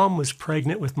my mom was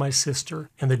pregnant with my sister.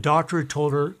 And the doctor had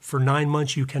told her, for 9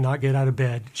 months, you cannot get out of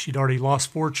bed. She'd already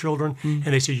lost 4 children, and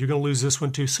they said, you're going to lose this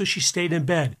one too. So she stayed in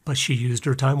bed, but she used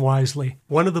her time wisely.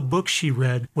 One of the books she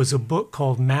read was a book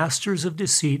called Masters of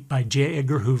Deceit by J.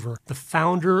 Edgar Hoover, the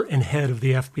founder and head of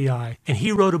the FBI. And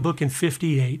he wrote a book in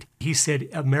 '58. He said,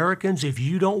 Americans, if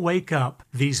you don't wake up,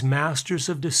 these masters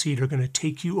of deceit are going to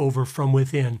take you over from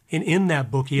within. And in that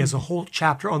book, he has a whole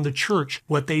chapter on the church,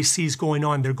 what they see is going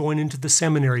on. They're going into the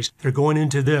seminaries. They're going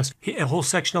into this. A whole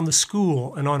section on the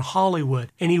school and on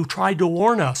Hollywood. And he tried to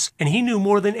warn us. And he knew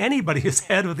more than anybody as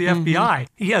head of the FBI.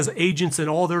 He has agents in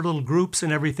all their little groups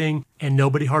and everything, and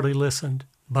nobody hardly listened.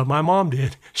 But my mom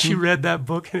did. She read that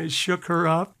book and it shook her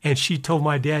up. And she told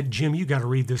my dad, Jim, you got to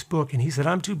read this book. And he said,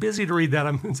 I'm too busy to read that.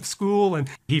 I'm in school. And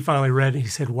he finally read it. And he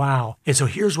said, wow. And so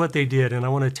here's what they did. And I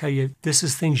want to tell you, this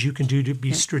is things you can do to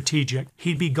be strategic.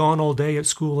 He'd be gone all day at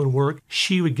school and work.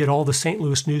 She would get all the St.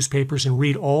 Louis newspapers and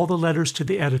read all the letters to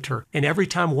the editor. And every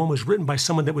time one was written by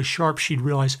someone that was sharp, she'd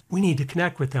realize we need to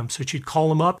connect with them. So she'd call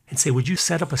them up and say, would you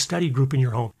set up a study group in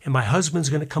your home? And my husband's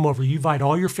going to come over. You invite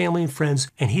all your family and friends,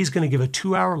 and he's going to give a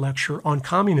 2-hour lecture on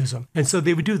communism. And so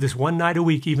they would do this one night a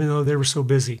week, even though they were so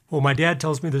busy. Well, my dad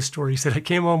tells me this story. He said, I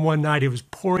came home one night, it was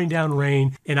pouring down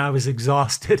rain, and I was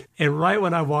exhausted. And right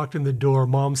when I walked in the door,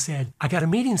 Mom said, I got a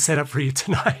meeting set up for you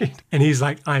tonight. And he's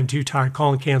like, I'm too tired.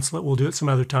 Call and cancel it. We'll do it some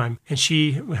other time. And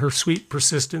she, her sweet,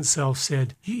 persistent self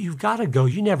said, you've got to go.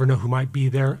 You never know who might be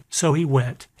there. So he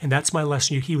went. And that's my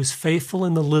lesson. He was faithful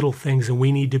in the little things, and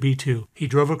we need to be too. He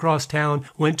drove across town,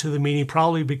 went to the meeting,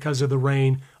 probably because of the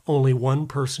rain. Only one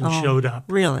person showed up.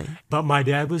 Really? But my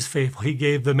dad was faithful. He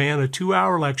gave the man a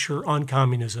 2-hour lecture on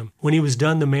communism. When he was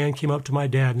done, the man came up to my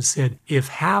dad and said, if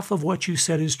half of what you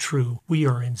said is true, we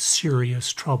are in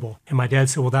serious trouble. And my dad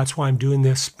said, well, that's why I'm doing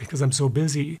this, because I'm so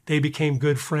busy. They became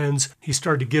good friends. He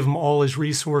started to give him all his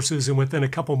resources, and within a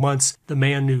couple months, the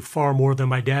man knew far more than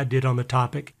my dad did on the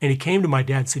topic. And he came to my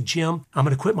dad and said, Jim, I'm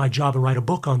going to quit my job and write a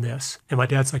book on this. And my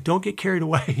dad's like, don't get carried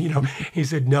away. He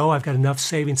said, no, I've got enough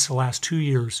savings to last 2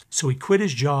 years. So he quit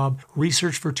his job,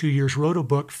 researched for 2 years, wrote a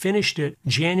book, finished it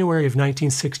January of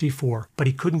 1964. But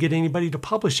he couldn't get anybody to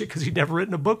publish it because he'd never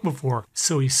written a book before.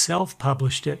 So he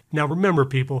self-published it. Now remember,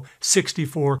 people,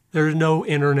 64, there's no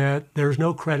internet, there's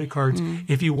no credit cards.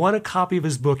 If you want a copy of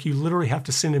his book, you literally have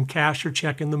to send him cash or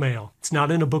check in the mail. It's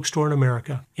not in a bookstore in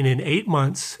America. And in 8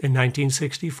 months, in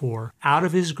 1964, out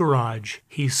of his garage,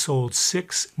 he sold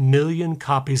 6 million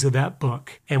copies of that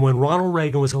book. And when Ronald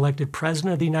Reagan was elected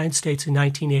president of the United States in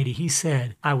 1980, he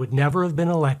said, I would never have been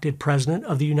elected president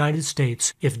of the United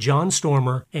States if John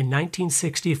Stormer in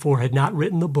 1964 had not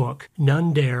written the book,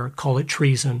 None Dare Call It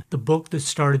Treason, the book that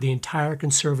started the entire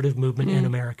conservative movement in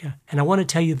America. And I want to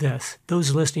tell you this,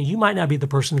 those listening, you might not be the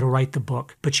person to write the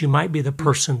book, but you might be the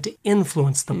person to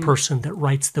influence the person that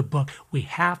writes the book. We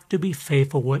have to be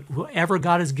faithful, whatever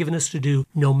God has given us to do,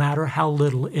 no matter how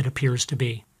little it appears to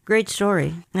be. Great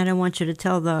story. And I want you to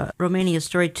tell the Romania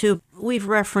story too. We've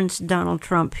referenced Donald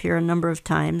Trump here a number of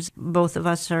times. Both of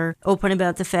us are open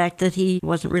about the fact that he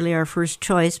wasn't really our first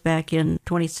choice back in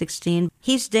 2016.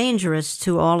 He's dangerous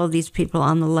to all of these people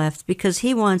on the left because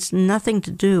he wants nothing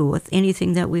to do with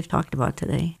anything that we've talked about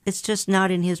today. It's just not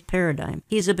in his paradigm.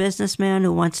 He's a businessman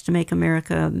who wants to make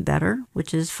America better,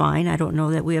 which is fine. I don't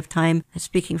know that we have time,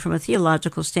 speaking from a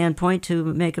theological standpoint, to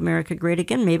make America great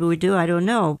again. Maybe we do. I don't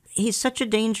know. He's such a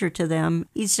danger to them.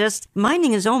 He's just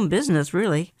minding his own business,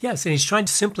 really. Yes, and he's trying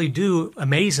to simply do,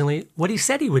 amazingly, what he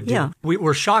said he would do. Yeah.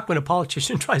 We're shocked when a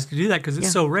politician tries to do that because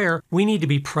it's so rare. We need to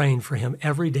be praying for him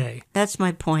every day. That's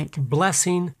my point.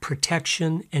 Blessing,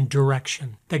 protection, and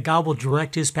direction. That God will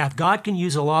direct his path. God can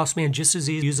use a lost man just as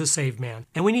he uses a saved man.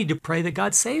 And we need to pray that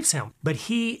God saves him. But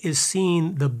he is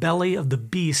seeing the belly of the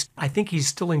beast. I think he's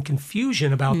still in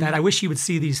confusion about that. I wish he would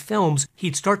see these films.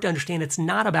 He'd start to understand it's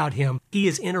not about him. He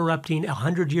is interrupting a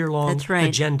 100-year-long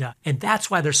agenda. And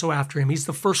that's why they're so after him. He's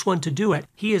the first one to do it.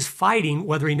 He is fighting,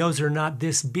 whether he knows or not,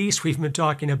 this beast we've been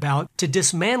talking about, to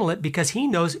dismantle it because he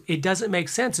knows it doesn't make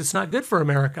sense. It's not good for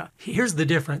America. Here's the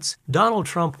difference. Donald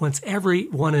Trump wants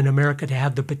everyone in America to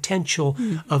have the potential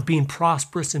of being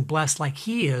prosperous and blessed like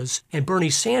he is. And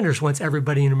Bernie Sanders wants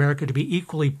everybody in America to be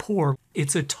equally poor.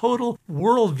 It's a total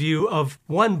worldview of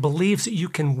one believes that you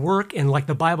can work and, like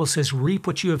the Bible says, reap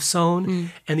what you have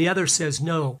sown. And the other says,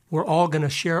 no, we're all going to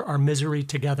share our misery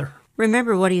together.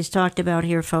 Remember what he's talked about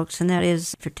here, folks, and that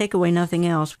is, for take away nothing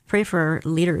else, pray for our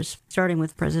leaders, starting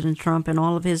with President Trump and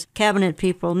all of his cabinet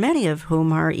people, many of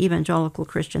whom are evangelical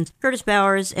Christians. Curtis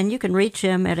Bowers, and you can reach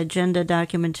him at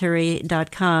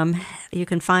agendadocumentary.com. You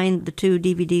can find the 2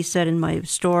 DVD set in my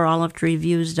store,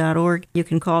 olivetreeviews.org. You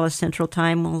can call us Central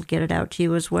Time. We'll get it out to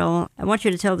you as well. I want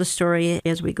you to tell the story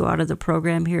as we go out of the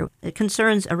program here. It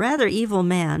concerns a rather evil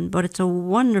man, but it's a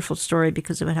wonderful story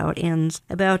because of how it ends,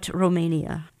 about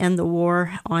Romania and the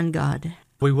war on God.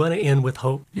 We want to end with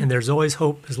hope, and there's always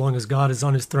hope as long as God is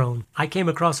on his throne. I came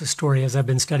across a story as I've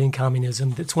been studying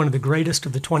communism that's one of the greatest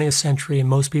of the 20th century, and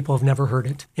most people have never heard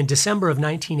it. In December of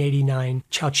 1989,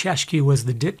 Ceausescu was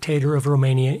the dictator of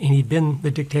Romania, and he'd been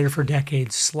the dictator for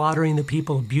decades, slaughtering the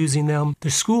people, abusing them. The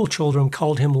school children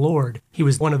called him Lord. He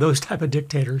was one of those type of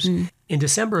dictators. In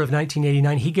December of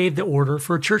 1989, he gave the order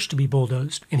for a church to be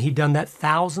bulldozed, and he'd done that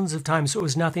thousands of times, so it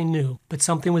was nothing new. But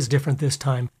something was different this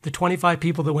time. The 25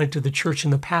 people that went to the church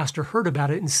and the pastor heard about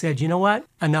it and said, you know what?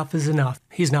 Enough is enough.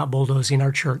 He's not bulldozing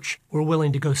our church. We're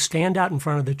willing to go stand out in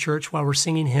front of the church while we're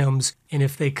singing hymns, and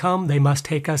if they come, they must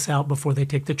take us out before they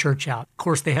take the church out. Of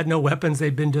course, they had no weapons.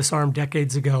 They'd been disarmed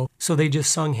decades ago, so they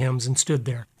just sung hymns and stood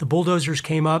there. The bulldozers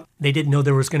came up. They didn't know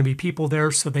there was going to be people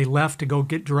there, so they left to go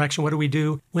get direction. What do we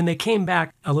do? When they came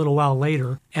back a little while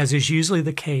later, as is usually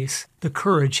the case, the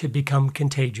courage had become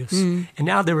contagious. And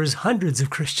now there was hundreds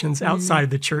of Christians outside of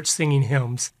the church singing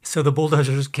hymns. So the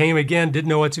bulldozers came again, didn't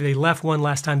know what to do. They left one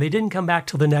last time. They didn't come back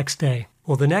till the next day.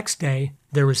 Well, the next day,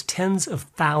 there was tens of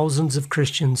thousands of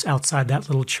Christians outside that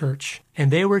little church.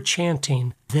 And they were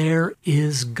chanting, "There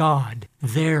is God.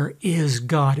 There is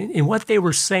God." And what they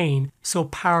were saying so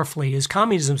powerfully is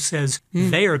communism says,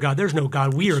 they are God. There's no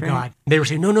God. We are God. They were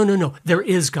saying, no. There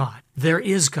is God. There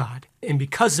is God. And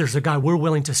because there's a God, we're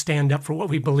willing to stand up for what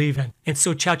we believe in. And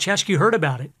so Ceausescu heard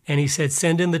about it, and he said,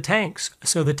 send in the tanks.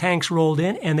 So the tanks rolled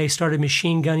in, and they started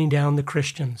machine gunning down the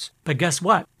Christians. But guess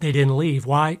what? They didn't leave.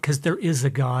 Why? Because there is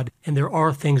a God, and there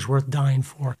are things worth dying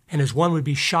for. And as one would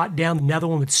be shot down, another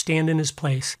one would stand in his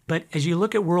place. But as you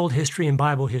look at world history and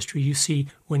Bible history, you see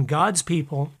when God's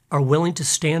people are willing to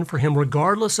stand for him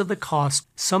regardless of the cost,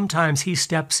 sometimes he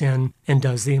steps in and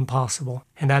does the impossible.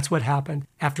 And that's what happened.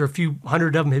 After a few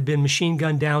hundred of them had been machine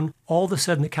gunned down, all of a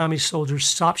sudden the communist soldiers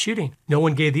stopped shooting. No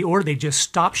one gave the order. They just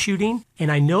stopped shooting.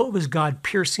 And I know it was God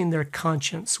piercing their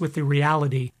conscience with the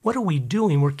reality. What are we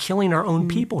doing? We're killing our own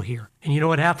people here. And you know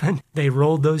what happened? They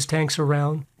rolled those tanks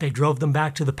around. They drove them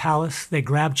back to the palace. They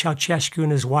grabbed Ceausescu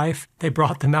and his wife. They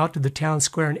brought them out to the town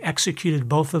square and executed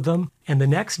both of them. And the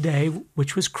next day,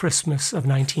 which was Christmas of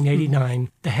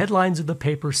 1989, the headlines of the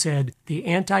paper said, "The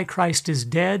Antichrist is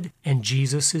dead and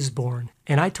Jesus is born."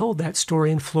 And I told that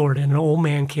story in Florida, and an old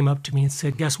man came up to me and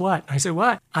said, guess what? I said,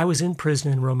 what? I was in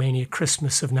prison in Romania,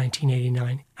 Christmas of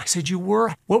 1989. I said, you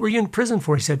were? What were you in prison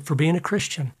for? He said, for being a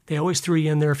Christian. They always threw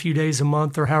you in there a few days a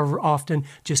month or however often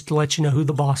just to let you know who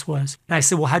the boss was. And I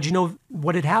said, well, how'd you know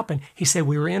what had happened? He said,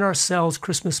 we were in our cells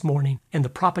Christmas morning, and the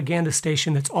propaganda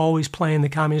station that's always playing the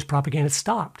communist propaganda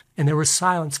stopped. And there was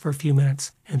silence for a few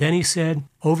minutes. And then he said,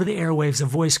 over the airwaves, a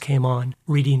voice came on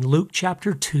reading Luke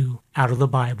chapter 2 out of the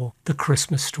Bible, the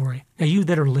Christmas story. Now, you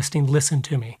that are listening, listen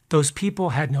to me. Those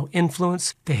people had no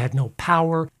influence, they had no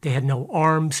power, they had no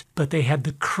arms, but they had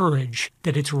the courage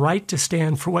that it's right to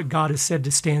stand for what God has said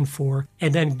to stand for.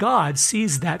 And then God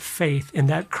sees that faith and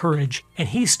that courage, and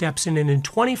he steps in, and in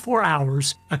 24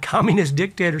 hours, a communist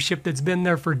dictatorship that's been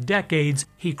there for decades,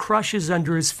 he crushes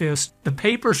under his fist. The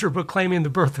papers are proclaiming the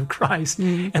birth of Christ,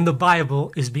 and the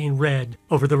Bible is being read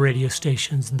over the radio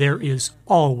stations. There is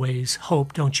always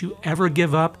hope. Don't you ever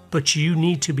give up, but you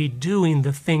need to be doing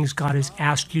the things God has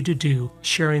asked you to do,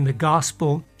 sharing the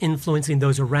gospel, influencing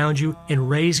those around you, and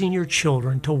raising your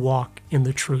children to walk in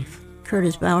the truth.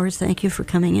 Curtis Bowers, thank you for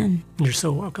coming in. You're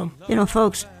so welcome. You know,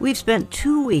 folks, we've spent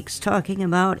 2 weeks talking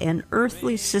about an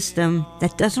earthly system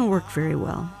that doesn't work very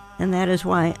well. And that is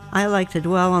why I like to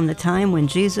dwell on the time when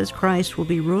Jesus Christ will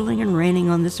be ruling and reigning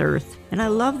on this earth. And I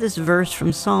love this verse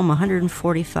from Psalm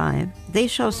 145. They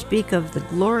shall speak of the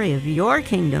glory of your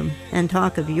kingdom and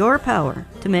talk of your power,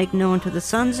 to make known to the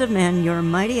sons of men your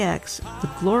mighty acts,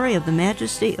 the glory of the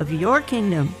majesty of your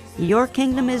kingdom. Your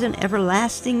kingdom is an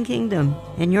everlasting kingdom,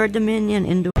 and your dominion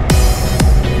endures